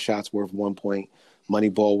take 4 shots worth 1 point, money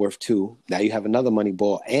ball worth 2. Now you have another money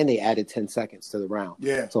ball, and they added 10 seconds to the round.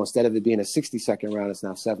 Yeah. So instead of it being a 60-second round, it's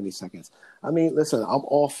now 70 seconds. I mean, listen, I'm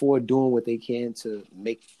all for doing what they can to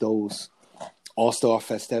make those All-Star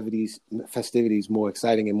festivities more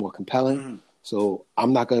exciting and more compelling. Mm-hmm. So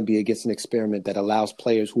I'm not going to be against an experiment that allows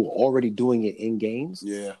players who are already doing it in games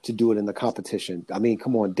to do it in the competition. I mean,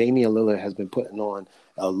 come on, Damian Lillard has been putting on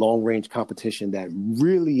a long-range competition that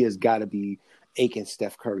really has got to be aching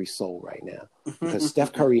Steph Curry's soul right now, because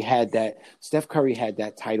Steph Curry had that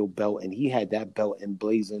title belt, and he had that belt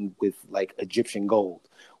emblazoned with like Egyptian gold.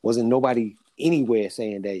 Wasn't nobody anywhere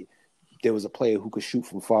saying that there was a player who could shoot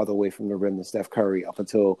from farther away from the rim than Steph Curry up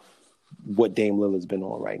until what Dame Lillard's been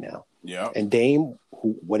on right now. Yeah. And Dame,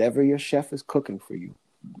 whatever your chef is cooking for you,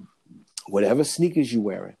 whatever sneakers you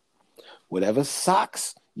wearing, whatever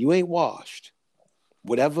socks you ain't washed,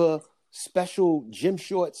 whatever special gym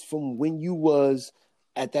shorts from when you was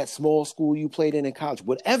at that small school you played in college,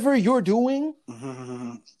 whatever you're doing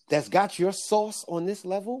that's got your sauce on this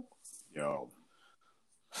level,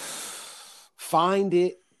 find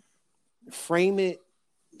it, frame it,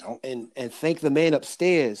 and thank the man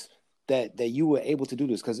upstairs that you were able to do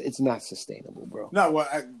this, because it's not sustainable, bro. No, well,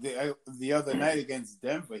 the other night against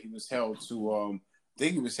Denver, he was held to I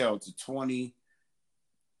think he was held to 21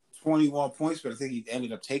 points, but I think he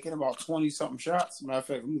ended up taking about 20-something shots. Matter of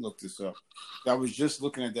fact, let me look this up. I was just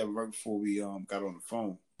looking at that right before we got on the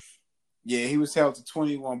phone. Yeah, he was held to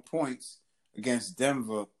 21 points against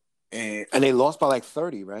Denver. And they lost by like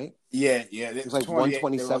 30, right? Yeah. It was like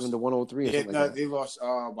 127 to 103 or something like that. They lost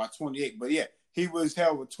by 28. But yeah, he was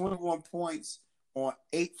held with 21 points on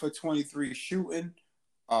 8 for 23 shooting,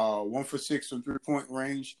 1 for 6 from 3-point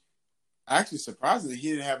range. Actually, surprisingly,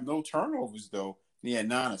 he didn't have no turnovers, though. He had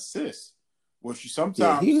 9 assists, which sometimes...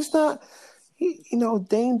 Yeah, he's not...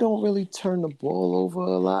 Dame don't really turn the ball over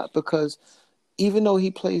a lot, because even though he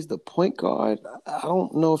plays the point guard, I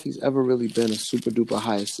don't know if he's ever really been a super-duper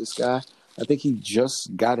high assist guy. I think he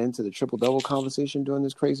just got into the triple-double conversation during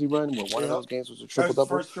this crazy run, where one of those games was a triple-double.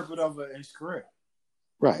 That was the first triple-double in his career.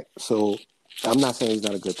 Right. So I'm not saying he's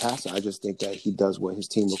not a good passer. I just think that he does what his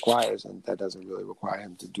team requires, and that doesn't really require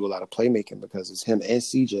him to do a lot of playmaking, because it's him and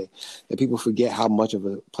CJ. And people forget how much of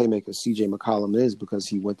a playmaker CJ McCollum is, because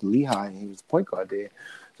he went to Lehigh and he was the point guard there.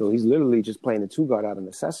 So he's literally just playing the 2 guard out of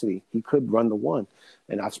necessity. He could run the 1.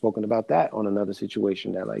 And I've spoken about that on another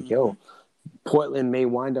situation that, like, Portland may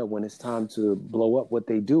wind up, when it's time to blow up what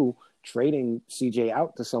they do, trading CJ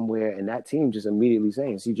out to somewhere, and that team just immediately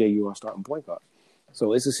saying, CJ, you are starting point guard.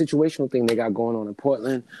 So it's a situational thing they got going on in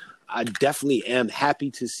Portland. I definitely am happy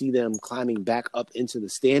to see them climbing back up into the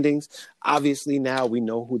standings. Obviously, now we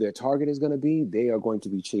know who their target is going to be. They are going to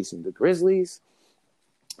be chasing the Grizzlies.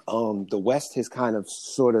 The West has kind of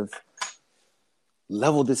sort of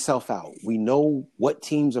leveled itself out. We know what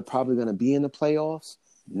teams are probably going to be in the playoffs.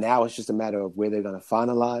 Now it's just a matter of where they're going to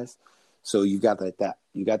finalize. So you got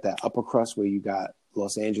that upper crust where you got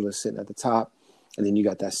Los Angeles sitting at the top. And then you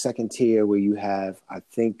got that second tier where you have, I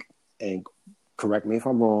think, and correct me if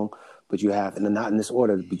I'm wrong, but you have, and not in this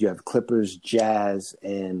order, but you have Clippers, Jazz,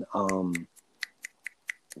 and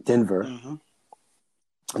Denver. Mm-hmm.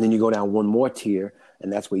 And then you go down one more tier,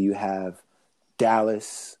 and that's where you have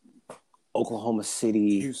Dallas, Oklahoma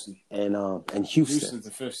City, Houston, and Houston. Houston's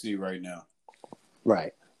the 5th seed right now.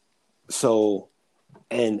 Right. So,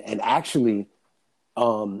 and actually,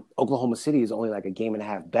 Oklahoma City is only like a game and a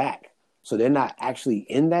half back. So they're not actually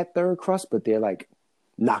in that third crust, but they're like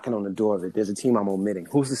knocking on the door of it. There's a team I'm omitting.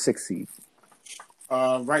 Who's the 6th seed?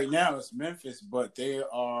 Right now it's Memphis, but they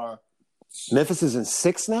are. Memphis is in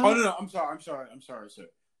 6 now? Oh no! I'm sorry, sir.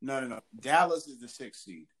 No. Dallas is the 6th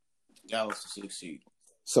seed. Dallas is the 6th seed.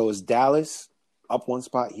 So it's Dallas up 1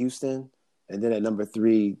 spot, Houston, and then at number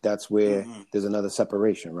 3, that's where there's another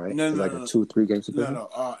separation, right? No, like a 2-3 game separation.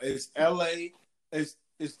 No. It's LA. It's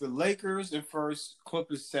the Lakers in first,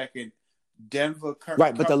 Clippers second, Denver.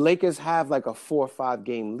 Right, but the Lakers have like a 4 or 5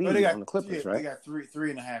 game lead on the Clippers, right? They got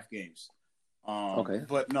 3.5 games. Okay.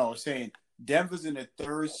 But no, saying Denver's in the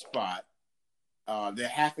 3rd spot. They're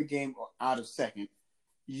half a game out of 2nd.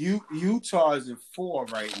 Utah is in 4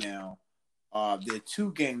 right now. They're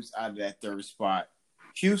 2 games out of that 3rd spot.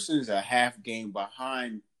 Houston's a half game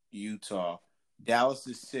behind Utah. Dallas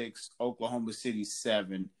is 6. Oklahoma City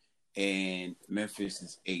 7. And Memphis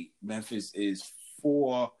is 8. Memphis is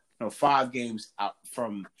 5 games out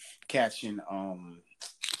from catching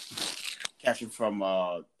from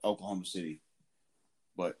Oklahoma City.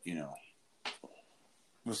 But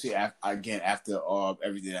we'll see after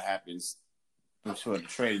everything that happens before the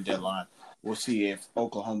trading deadline. We'll see if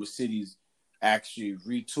Oklahoma City's actually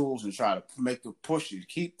retools and try to make the push to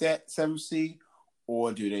keep that 7th seed,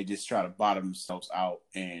 or do they just try to bottom themselves out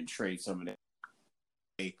and trade some of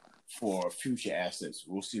that for future assets?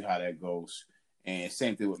 We'll see how that goes. And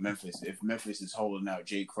same thing with Memphis. If Memphis is holding out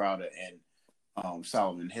Jay Crowder and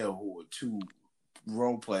Solomon Hill, who are 2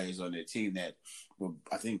 role players on their team that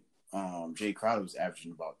I think Jay Crowder was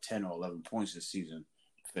averaging about 10 or 11 points this season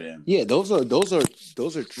for them. Yeah, those are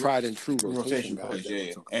tried and true rotation guys.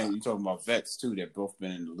 Yeah, and you're talking about vets too. They've both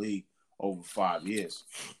been in the league over 5 years.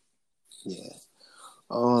 Yeah.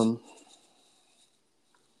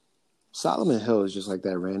 Solomon Hill is just like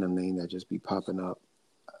that random name that just be popping up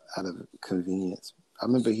out of convenience. I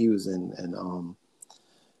remember he was in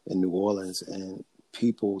New Orleans, and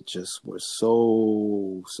people just were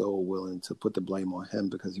so willing to put the blame on him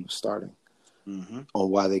because he was starting on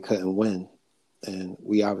why they couldn't win. And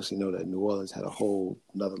we obviously know that New Orleans had a whole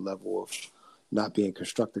another level of not being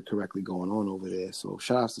constructed correctly going on over there. So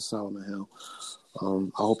shout outs to Solomon Hill.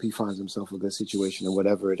 I hope he finds himself a good situation in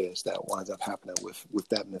whatever it is that winds up happening with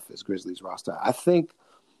that Memphis Grizzlies roster. I think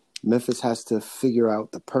Memphis has to figure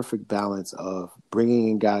out the perfect balance of bringing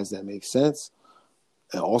in guys that make sense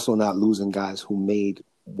and also not losing guys who made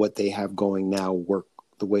what they have going now work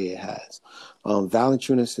the way it has.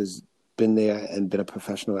 Valanciunas has been there and been a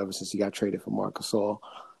professional ever since he got traded for Marc Gasol.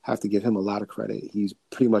 Have to give him a lot of credit. He's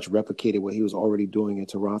pretty much replicated what he was already doing in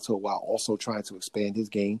Toronto while also trying to expand his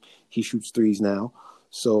game. He shoots threes now.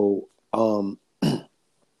 So, and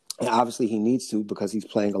obviously he needs to because he's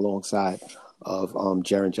playing alongside of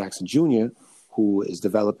Jaren Jackson Jr., who is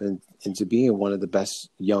developing into being one of the best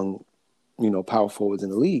young, power forwards in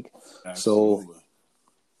the league. Absolutely.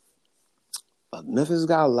 So Memphis has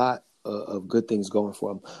got a lot of good things going for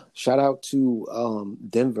him. Shout out to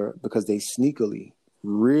Denver because they sneakily,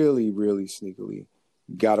 really, really sneakily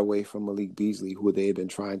got away from Malik Beasley, who they had been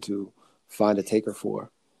trying to find a taker for.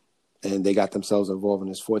 And they got themselves involved in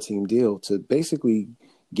this 14 deal to basically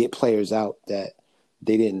get players out that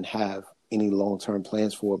they didn't have any long-term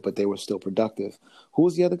plans for, but they were still productive. Who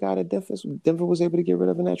was the other guy that Denver was able to get rid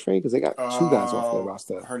of in that trade? Because they got 2 guys off their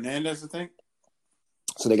roster. Hernandez, I think.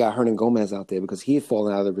 So they got Hernan Gomez out there because he had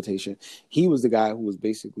fallen out of the rotation. He was the guy who was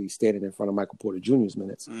basically standing in front of Michael Porter Jr.'s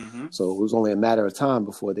minutes. So it was only a matter of time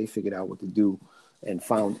before they figured out what to do and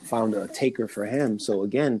found a taker for him. So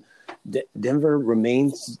again, Denver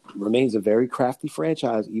remains a very crafty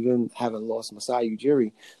franchise, even having lost Masai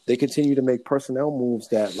Ujiri. They continue to make personnel moves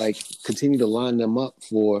that continue to line them up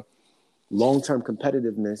for long-term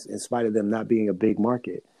competitiveness in spite of them not being a big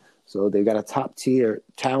market. So they've got a top-tier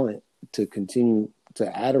talent to continue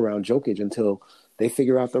to add around Jokic until they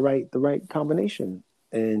figure out the right combination.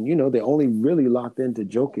 And, they're only really locked into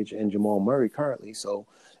Jokic and Jamal Murray currently. So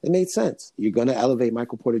it made sense. You're going to elevate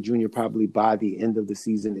Michael Porter Jr. probably by the end of the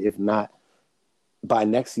season. If not, by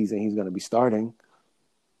next season, he's going to be starting.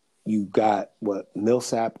 You got,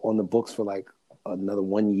 Millsap on the books for another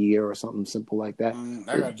 1 year or something simple like that.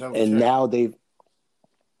 And now they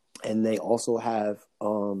also have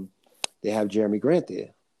they have Jeremy Grant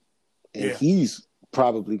there. And he's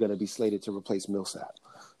probably going to be slated to replace Millsap.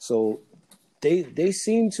 So they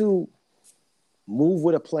seem to move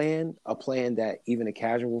with a plan that even a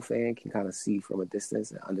casual fan can kind of see from a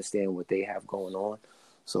distance and understand what they have going on.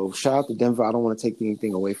 So shout out to Denver. I don't want to take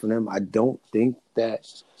anything away from them. I don't think that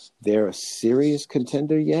they're a serious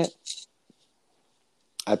contender yet.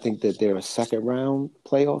 I think that they're a second-round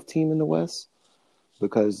playoff team in the West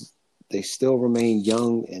because they still remain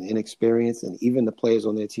young and inexperienced, and even the players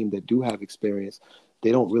on their team that do have experience,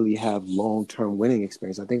 they don't really have long-term winning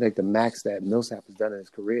experience. I think the max that Millsap has done in his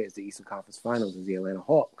career is the Eastern Conference Finals is the Atlanta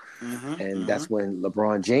Hawks, and that's when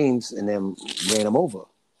LeBron James and them ran him over.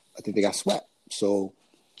 I think they got swept. So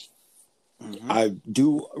I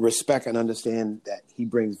do respect and understand that he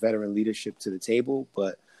brings veteran leadership to the table,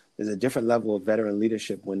 but there's a different level of veteran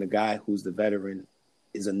leadership when the guy who's the veteran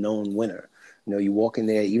is a known winner. You walk in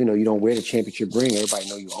there, even though you don't wear the championship ring, everybody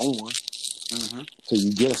know you own one. So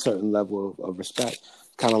you get a certain level of respect.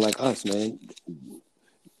 Kind of like us, man.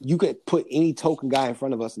 You could put any token guy in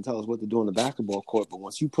front of us and tell us what to do on the basketball court, but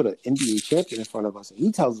once you put an NBA champion in front of us and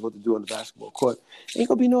he tells us what to do on the basketball court, ain't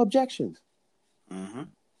going to be no objections.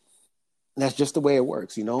 That's just the way it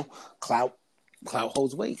works, Clout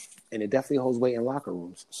holds weight, and it definitely holds weight in locker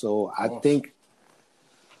rooms. So I think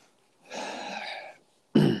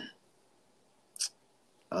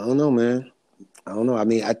I don't know, man. I don't know. I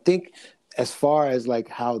mean, I think as far as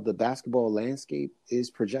how the basketball landscape is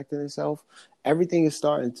projecting itself, everything is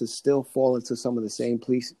starting to still fall into some of the same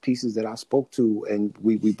pieces that I spoke to and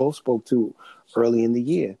we both spoke to early in the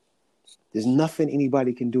year. There's nothing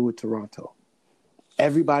anybody can do with Toronto.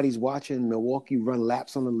 Everybody's watching Milwaukee run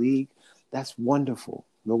laps on the league. That's wonderful.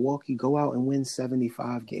 Milwaukee, go out and win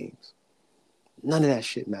 75 games. None of that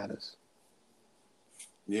shit matters.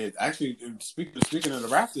 Yeah, actually, speaking of the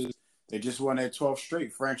Raptors, they just won their 12th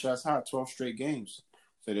straight franchise high, 12 straight games.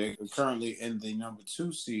 So they're currently in the number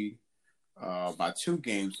 2 seed by 2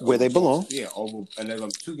 games. Where they belong. Yeah, and they're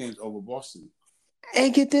 2 games over Boston.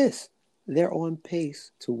 And get this. They're on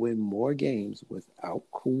pace to win more games without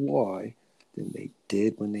Kawhi than they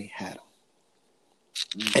did when they had him.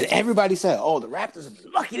 Mm-hmm. And everybody said, oh, the Raptors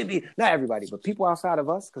are lucky to be – not everybody, but people outside of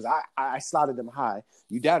us, because I slotted them high.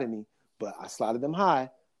 You doubted me, but I slotted them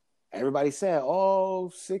high. Everybody said,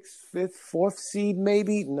 oh, 6th, 5th, 4th seed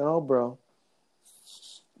maybe. No, bro.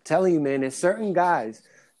 I'm telling you, man, there's certain guys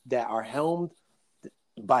that are helmed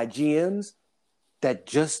by GMs that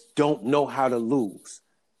just don't know how to lose.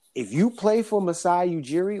 If you play for Masai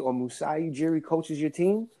Ujiri or Masai Ujiri coaches your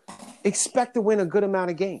team, expect to win a good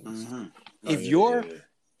amount of games. Mm-hmm.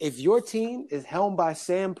 If your team is helmed by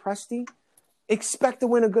Sam Presti, expect to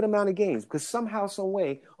win a good amount of games because somehow, some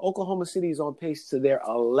way, Oklahoma City is on pace to their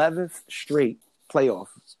 11th straight playoff.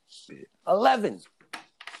 11.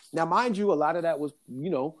 Now, mind you, a lot of that was,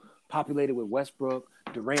 populated with Westbrook,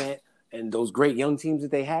 Durant, and those great young teams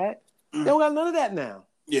that they had. They don't got none of that now.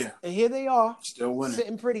 Yeah. And here they are. Still winning.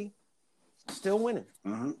 Sitting pretty. Still winning.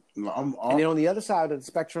 Mm-hmm. And then on the other side of the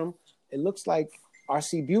spectrum, it looks like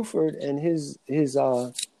R.C. Buford and his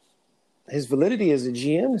validity as a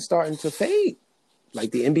GM is starting to fade.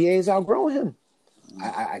 Like the NBA is outgrowing him.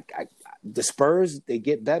 The Spurs, they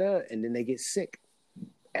get better and then they get sick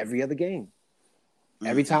every other game.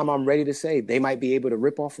 Every time I'm ready to say they might be able to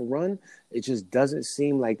rip off a run, it just doesn't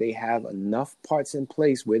seem like they have enough parts in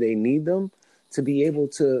place where they need them to be able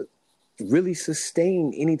to really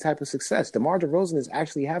sustain any type of success. DeMar DeRozan is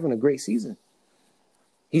actually having a great season.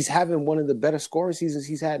 He's having one of the better scoring seasons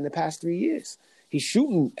he's had in the past 3 years. He's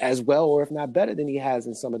shooting as well or if not better than he has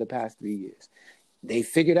in some of the past 3 years. They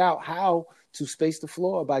figured out how to space the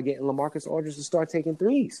floor by getting LaMarcus Aldridge to start taking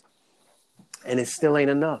threes. And it still ain't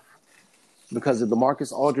enough. Because of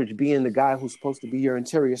LaMarcus Aldridge being the guy who's supposed to be your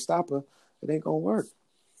interior stopper, it ain't going to work.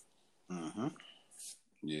 Mm-hmm.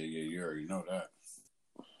 Yeah, you already know that.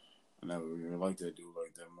 I never really liked that dude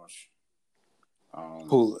like that much.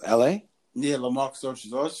 Who, L.A.? Yeah, LaMarcus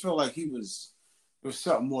Aldridge. I just felt like there was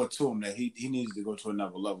something more to him that he needed to go to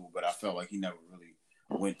another level, but I felt like he never really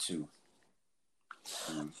went to.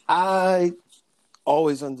 I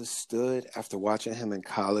always understood after watching him in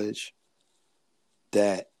college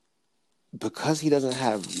that because he doesn't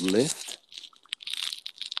have lift,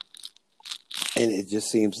 and it just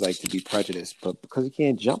seems like to be prejudiced, but because he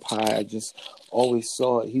can't jump high, I just always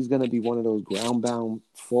saw he's going to be one of those ground-bound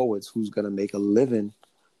forwards who's going to make a living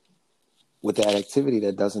with that activity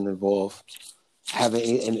that doesn't involve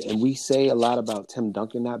having – and we say a lot about Tim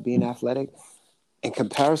Duncan not being athletic. In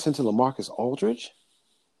comparison to LaMarcus Aldridge,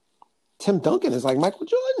 Tim Duncan is like Michael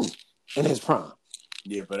Jordan in his prime.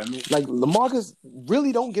 Yeah, but I mean, like LaMarcus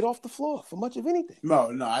really don't get off the floor for much of anything.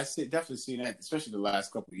 No, I definitely see that, especially the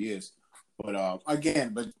last couple of years. But that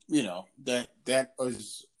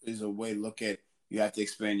is a way to look at. You have to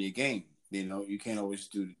expand your game. You can't always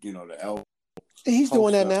do the L. He's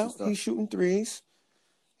doing that now. He's shooting threes.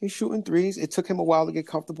 It took him a while to get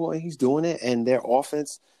comfortable, and he's doing it. And their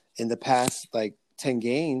offense in the past 10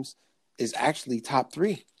 games is actually top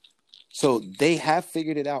 3. So they have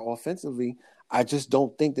figured it out offensively. I just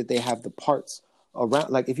don't think that they have the parts around.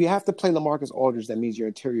 Like, if you have to play LaMarcus Aldridge, that means your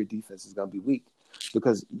interior defense is going to be weak.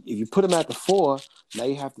 Because if you put him at the 4, now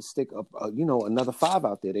you have to stick up, another 5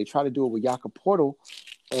 out there. They try to do it with Jakob Poeltl,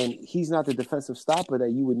 and he's not the defensive stopper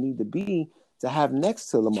that you would need to be to have next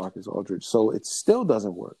to LaMarcus Aldridge. So it still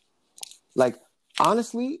doesn't work. Like,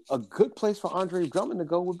 honestly, a good place for Andre Drummond to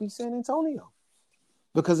go would be San Antonio.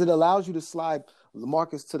 Because it allows you to slide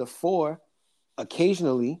LaMarcus to the 4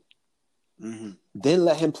 occasionally, then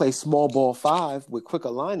let him play small ball 5 with quicker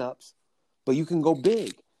lineups, but you can go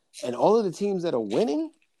big. And all of the teams that are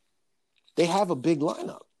winning, they have a big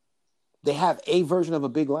lineup. They have a version of a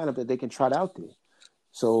big lineup that they can trot out there.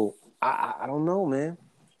 So I don't know, man.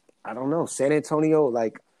 I don't know. San Antonio,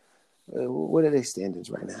 what are their standings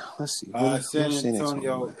right now? Let's see. San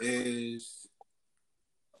Antonio is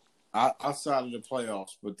outside of the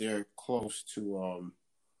playoffs, but they're close to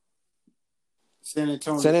San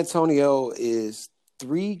Antonio. San Antonio is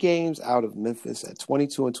 3 games out of Memphis at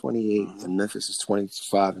 22 and 28, and Memphis is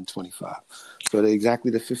 25 and 25. So they're exactly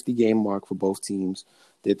the 50-game mark for both teams.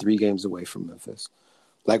 They're 3 games away from Memphis.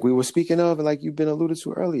 Like we were speaking of, and like you've been alluded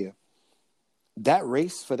to earlier, that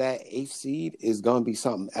race for that 8th seed is going to be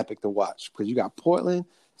something epic to watch because you got Portland,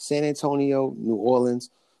 San Antonio, New Orleans.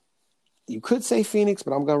 You could say Phoenix,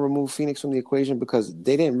 but I'm going to remove Phoenix from the equation because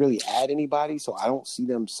they didn't really add anybody, so I don't see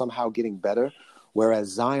them somehow getting better, whereas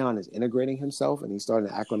Zion is integrating himself and he's starting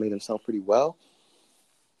to acclimate himself pretty well.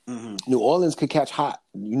 Mm-hmm. New Orleans could catch hot.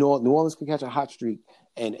 New Orleans could catch a hot streak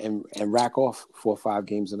and rack off 4 or 5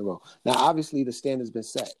 games in a row. Now, obviously, the standard's been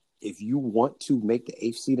set. If you want to make the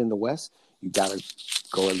 8th seed in the West, you got to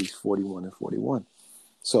go at least 41-41.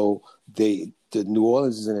 So the New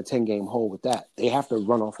Orleans is in a 10-game hole with that. They have to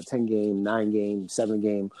run off a 10-game, 9-game,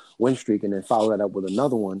 7-game win streak and then follow that up with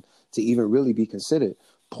another one to even really be considered.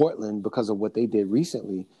 Portland, because of what they did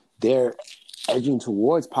recently, they're edging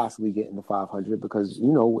towards possibly getting to 500 because,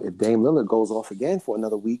 if Dame Lillard goes off again for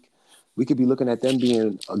another week, we could be looking at them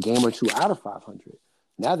being a game or two out of 500.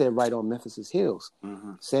 Now they're right on Memphis's heels.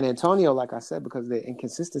 Mm-hmm. San Antonio, like I said, because of their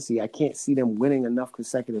inconsistency, I can't see them winning enough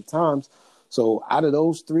consecutive times. So out of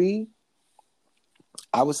those 3,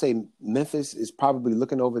 I would say Memphis is probably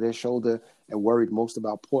looking over their shoulder and worried most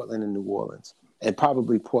about Portland and New Orleans, and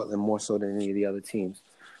probably Portland more so than any of the other teams.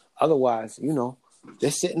 Otherwise,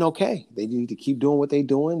 they're sitting okay. They need to keep doing what they're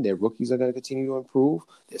doing. Their rookies are going to continue to improve.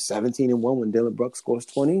 They're 17-1 when Dylan Brooks scores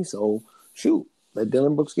 20. So, shoot, let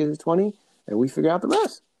Dylan Brooks get his 20, and we figure out the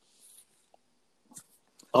rest.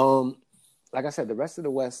 Like I said, the rest of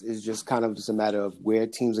the West is just kind of just a matter of where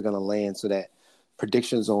teams are going to land so that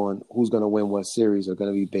predictions on who's going to win what series are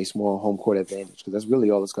going to be based more on home court advantage because that's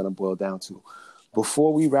really all it's going to boil down to.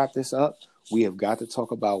 Before we wrap this up, we have got to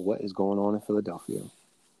talk about what is going on in Philadelphia.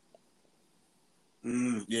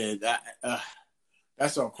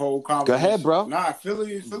 That's a cold conversation. Go ahead, bro. Nah,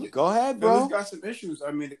 Philly. Go ahead, bro. Philly's got some issues.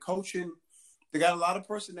 I mean, the coaching, they got a lot of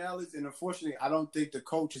personalities, and unfortunately, I don't think the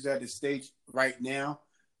coach is at the stage right now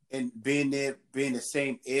and being the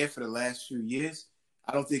same air for the last few years.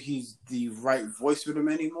 I don't think he's the right voice for them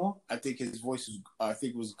anymore. I think his voice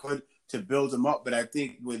was good to build them up, but I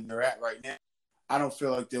think where they're at right now, I don't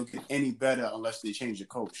feel like they'll get any better unless they change the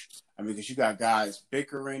coach. I mean, because you got guys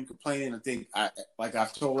bickering, complaining. I think, like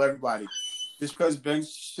I've told everybody, just because Ben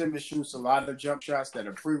Simmons shoots a lot of jump shots that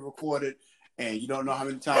are pre-recorded and you don't know how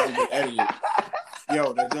many times they've been edited,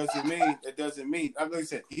 that doesn't mean. Like I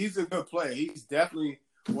said, he's a good player. He's definitely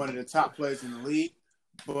one of the top players in the league.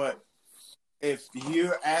 But if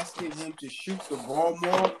you're asking him to shoot the ball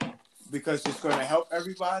more because it's going to help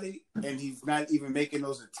everybody and he's not even making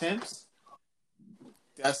those attempts,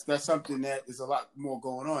 that's something that is a lot more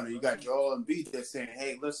going on. And you got Joel Embiid that's saying,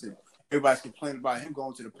 hey, listen, everybody's complaining about him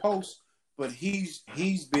going to the post, but he's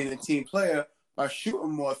been a team player by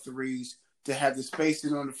shooting more threes to have the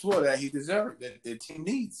spacing on the floor that he deserves, that the team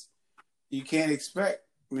needs. You can't expect,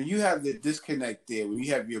 when you have the disconnect there, when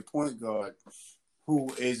you have your point guard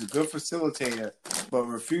who is a good facilitator but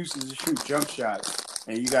refuses to shoot jump shots,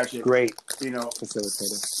 and you got your great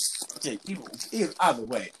facilitator. Yeah, either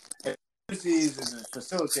way. If he is as a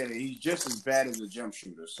facilitator, he's just as bad as a jump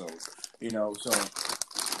shooter. So,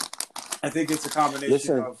 I think it's a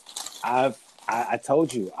combination of. I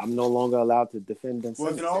told you I'm no longer allowed to defend Ben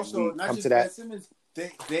Simmons. Well, and also not just Ben Simmons.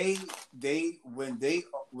 They when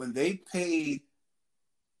they paid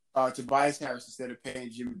Tobias Harris instead of paying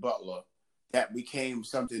Jimmy Butler, that became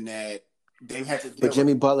something that they had to deal But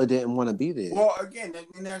Jimmy Butler didn't want to be there. Well, again,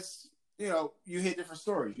 and that's you hear different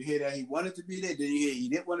stories. You hear that he wanted to be there, then you hear he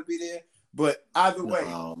didn't want to be there. But either way,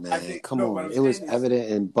 oh man, come on! It was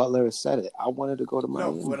evident, and Butler said it. I wanted to go to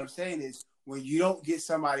Miami. No, what I'm saying is, when you don't get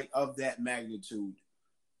somebody of that magnitude,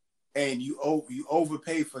 and you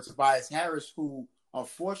overpay for Tobias Harris, who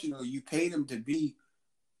unfortunately you paid him to be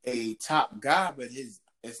a top guy, but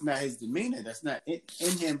it's not his demeanor. That's not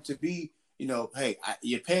in him to be. Hey,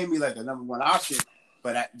 you're paying me like a number one option,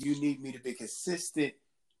 but you need me to be consistent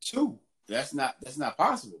too. That's not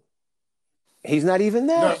possible. He's not even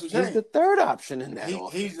there. He's the third option in that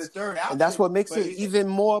offense. He's the third option. And that's what makes it even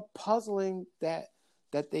more puzzling that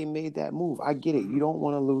they made that move. I get it. You don't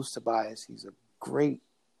want to lose Tobias. He's a great,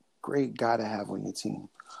 great guy to have on your team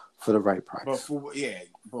for the right price.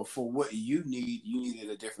 But for what you needed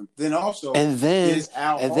a different. Then also, and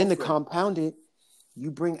then to compound it,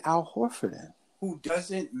 you bring Al Horford in, who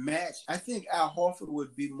doesn't match. I think Al Horford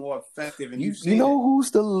would be more effective. And you know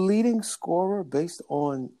who's the leading scorer based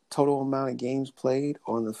on total amount of games played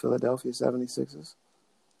on the Philadelphia 76ers?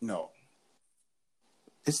 No.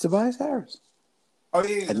 It's Tobias Harris. Oh,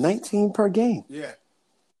 yeah. At 19 per game. Yeah.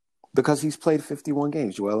 Because he's played 51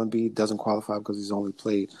 games. Joel Embiid doesn't qualify because he's only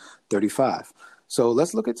played 35. So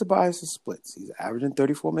let's look at Tobias' splits. He's averaging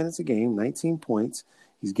 34 minutes a game, 19 points.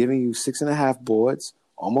 He's giving you 6.5 boards,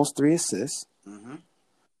 almost 3 assists. Mm-hmm.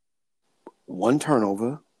 1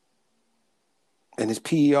 turnover, and his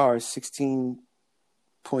PER is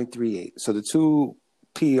 16.38. So the two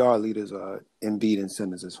PER leaders are Embiid and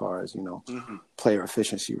Simmons as far as, player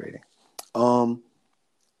efficiency rating.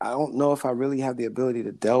 I don't know if I really have the ability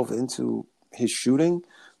to delve into his shooting,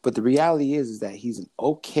 but the reality is that he's an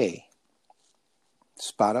okay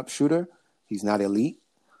spot-up shooter. He's not elite.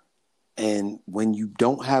 And when you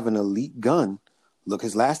don't have an elite gun, look,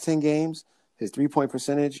 his last 10 games, his three-point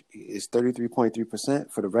percentage is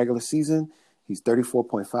 33.3%. For the regular season, he's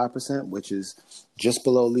 34.5%, which is just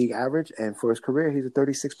below league average. And for his career, he's at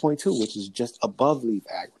 36.2, which is just above league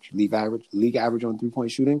average. League average on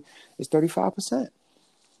three-point shooting is 35%.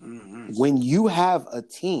 Mm-hmm. When you have a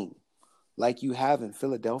team like you have in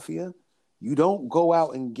Philadelphia, you don't go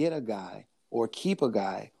out and get a guy or keep a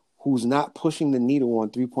guy who's not pushing the needle on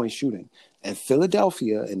three-point shooting. And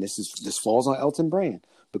Philadelphia, and this falls on Elton Brand,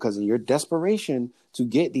 because in your desperation to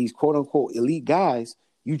get these quote-unquote elite guys,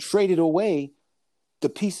 you traded away the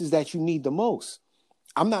pieces that you need the most.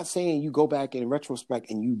 I'm not saying you go back in retrospect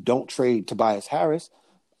and you don't trade Tobias Harris.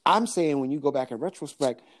 I'm saying when you go back in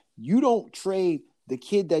retrospect, you don't trade the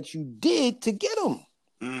kid that you did to get him.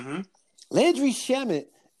 Mm-hmm. Landry Shamet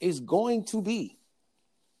is going to be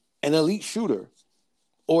an elite shooter,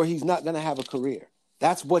 or he's not going to have a career.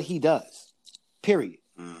 That's what he does, period.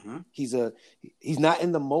 Mm-hmm. He's not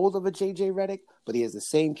in the mold of a J.J. Redick, but he has the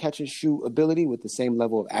same catch-and-shoot ability with the same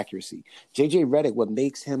level of accuracy. J.J. Redick, what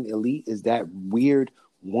makes him elite is that weird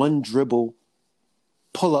one-dribble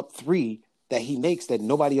pull-up three that he makes that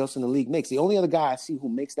nobody else in the league makes. The only other guy I see who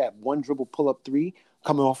makes that one-dribble pull-up three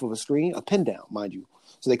coming off of a screen, a pin down, mind you.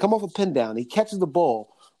 So they come off a pin down. He catches the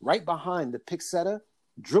ball right behind the pick setter,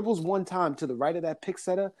 dribbles one time to the right of that pick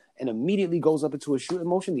setter, and immediately goes up into a shooting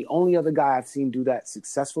motion. The only other guy I've seen do that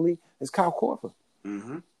successfully is Kyle Korver.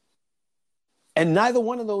 Mm-hmm. And neither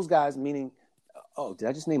one of those guys, meaning, did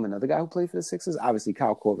I just name another guy who played for the Sixers? Obviously,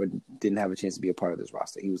 Kyle Korver didn't have a chance to be a part of this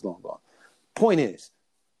roster. He was long gone. Point is,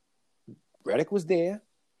 Redick was there.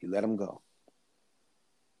 You let him go.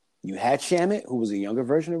 You had Shamet, who was a younger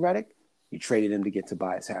version of Redick. You traded him to get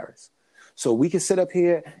Tobias Harris. So we can sit up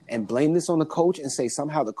here and blame this on the coach and say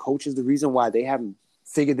somehow the coach is the reason why they haven't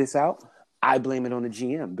figured this out. I blame it on the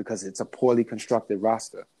GM because it's a poorly constructed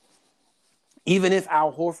roster. Even if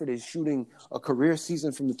Al Horford is shooting a career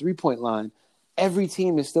season from the three-point line, every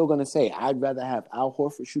team is still going to say, I'd rather have Al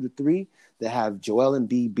Horford shoot a three than have Joel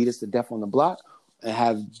Embiid beat us to death on the block and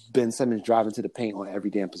have Ben Simmons drive into the paint on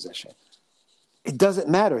every damn possession. It doesn't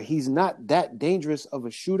matter. He's not that dangerous of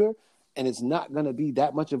a shooter, and it's not going to be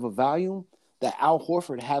that much of a volume that Al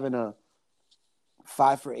Horford having a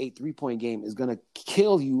 5-for-8 3-point game is going to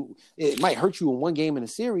kill you. It might hurt you in one game in a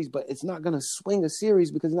series, but it's not going to swing a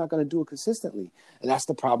series because he's not going to do it consistently. And that's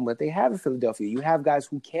the problem that they have in Philadelphia. You have guys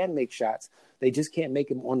who can make shots. They just can't make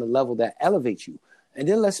them on the level that elevates you. And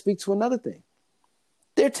then let's speak to another thing.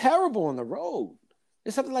 They're terrible on the road.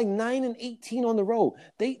 It's something like 9-18 on the road.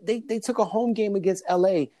 They took a home game against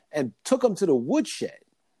LA and took them to the woodshed.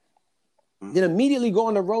 Mm-hmm. Then immediately go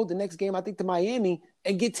on the road the next game, I think, to Miami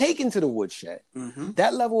and get taken to the woodshed. Mm-hmm.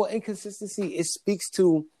 That level of inconsistency, it speaks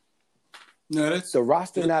to the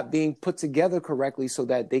roster not being put together correctly so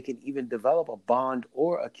that they can even develop a bond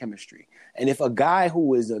or a chemistry. And if a guy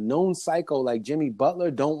who is a known psycho like Jimmy Butler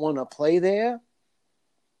don't want to play there,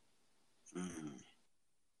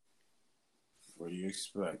 what do you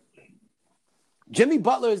expect? Jimmy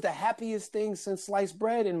Butler is the happiest thing since sliced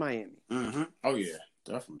bread in Miami. Mm-hmm. Oh, yeah,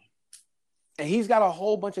 definitely. And he's got a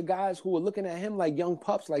whole bunch of guys who are looking at him like young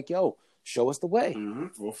pups, like, yo, show us the way. Mm-hmm.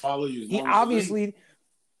 We'll follow you. He obviously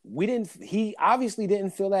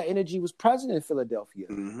didn't feel that energy was present in Philadelphia.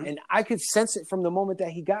 Mm-hmm. And I could sense it from the moment that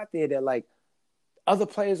he got there that, like, other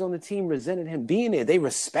players on the team resented him being there. They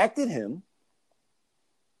respected him.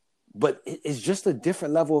 But it's just a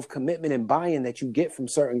different level of commitment and buy-in that you get from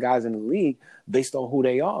certain guys in the league based on who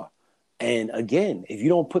they are. And again, if you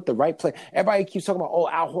don't put the right play, everybody keeps talking about,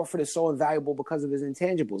 Al Horford is so invaluable because of his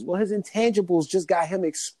intangibles. Well, his intangibles just got him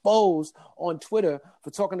exposed on Twitter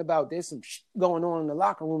for talking about there's some shit going on in the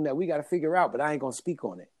locker room that we got to figure out, but I ain't going to speak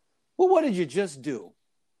on it. Well, what did you just do?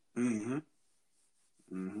 Mm-hmm.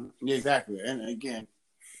 Mm-hmm. Yeah, exactly. And again,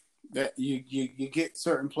 that you get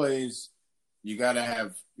certain plays. You gotta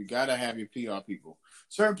have your PR people.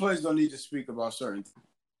 Certain players don't need to speak about certain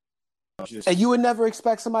things. And you would never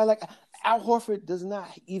expect somebody like Al Horford does not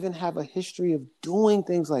even have a history of doing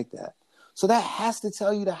things like that. So that has to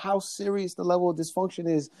tell you how serious the level of dysfunction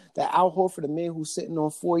is that Al Horford, a man who's sitting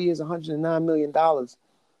on 4 years, $109 million,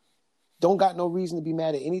 don't got no reason to be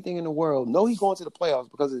mad at anything in the world. No, he's going to the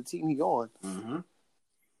playoffs because of the team he's on. Mm-hmm.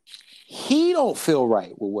 he don't feel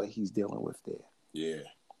right with what he's dealing with there. Yeah.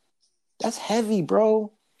 That's heavy,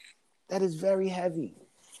 bro. That is very heavy.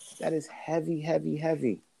 That is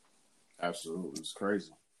heavy. Absolutely. It's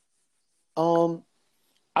crazy.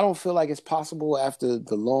 I don't feel like it's possible after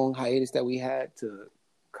the long hiatus that we had to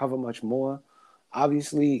cover much more.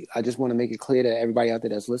 Obviously, I just want to make it clear to everybody out there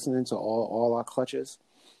that's listening to all our clutches.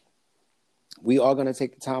 We are going to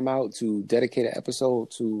take the time out to dedicate an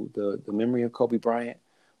episode to the memory of Kobe Bryant.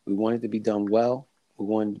 We want it to be done well. We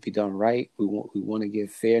want it to be done right. We want to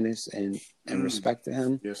give fairness and respect to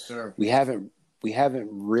him. Yes, sir. We haven't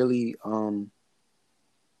really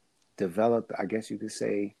developed, I guess you could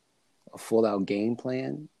say, a full-out game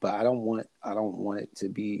plan, but I don't want it to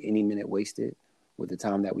be any minute wasted with the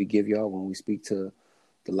time that we give y'all when we speak to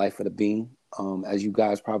the life of the being. As you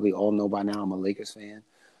guys probably all know by now, I'm a Lakers fan.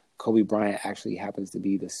 Kobe Bryant actually happens to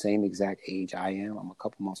be the same exact age I am. I'm a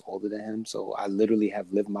couple months older than him, so I literally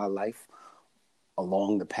have lived my life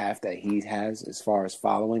along the path that he has as far as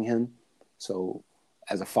following him. So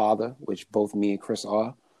as a father, which both me and Chris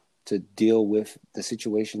are, to deal with the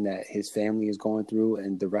situation that his family is going through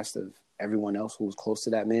and the rest of everyone else who was close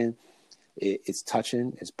to that man, it's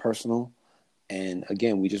touching, it's personal. And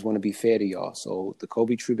again, we just want to be fair to y'all. So the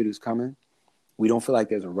Kobe tribute is coming. We don't feel like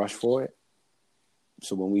there's a rush for it.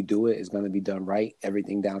 So when we do it, it's going to be done right,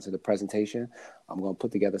 everything down to the presentation. I'm going to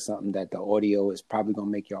put together something that the audio is probably going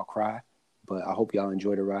to make y'all cry. But I hope y'all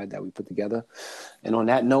enjoy the ride that we put together. And on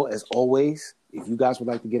that note, as always, if you guys would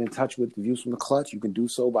like to get in touch with the Views from the Clutch, you can do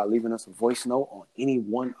so by leaving us a voice note on any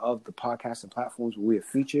one of the podcasting platforms where we are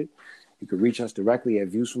featured. You can reach us directly at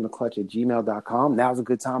viewsfromtheclutch@gmail.com. Now's a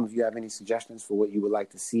good time if you have any suggestions for what you would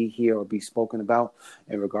like to see, hear, or be spoken about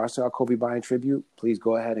in regards to our Kobe Bryant tribute. Please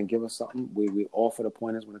go ahead and give us something. We offer the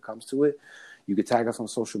pointers when it comes to it. You can tag us on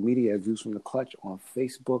social media at Views from the Clutch on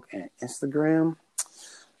Facebook and Instagram.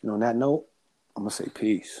 And on that note, I'm going to say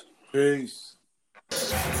peace. Peace. Bam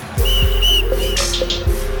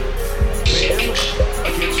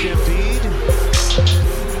against Embiid.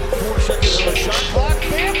 4 seconds on the shot clock.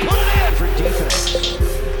 Bam, put it in for defense.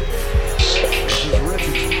 This is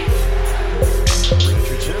Richardson.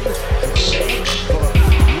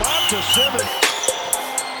 Lob to Simmons.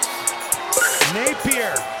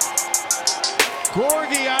 Napier.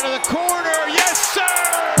 Gorgie out of the corner. Yes, sir!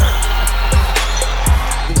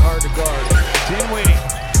 Hard to guard. Dinwiddie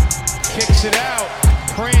kicks it out.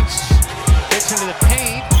 Prince gets into the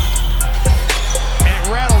paint. And it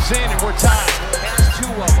rattles in, and we're tied. That's 2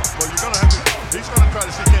 of them. Well, he's going to try to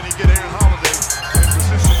see can he get Aaron Holiday in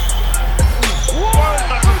position. Whoa!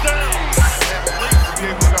 Knock him down. Have Blake to be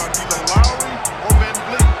able to guard either Lowry or Van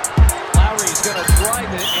Vliet. Lowry's going to drive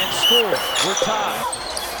it and score. We're tied.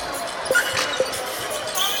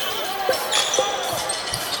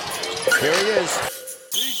 Here he is.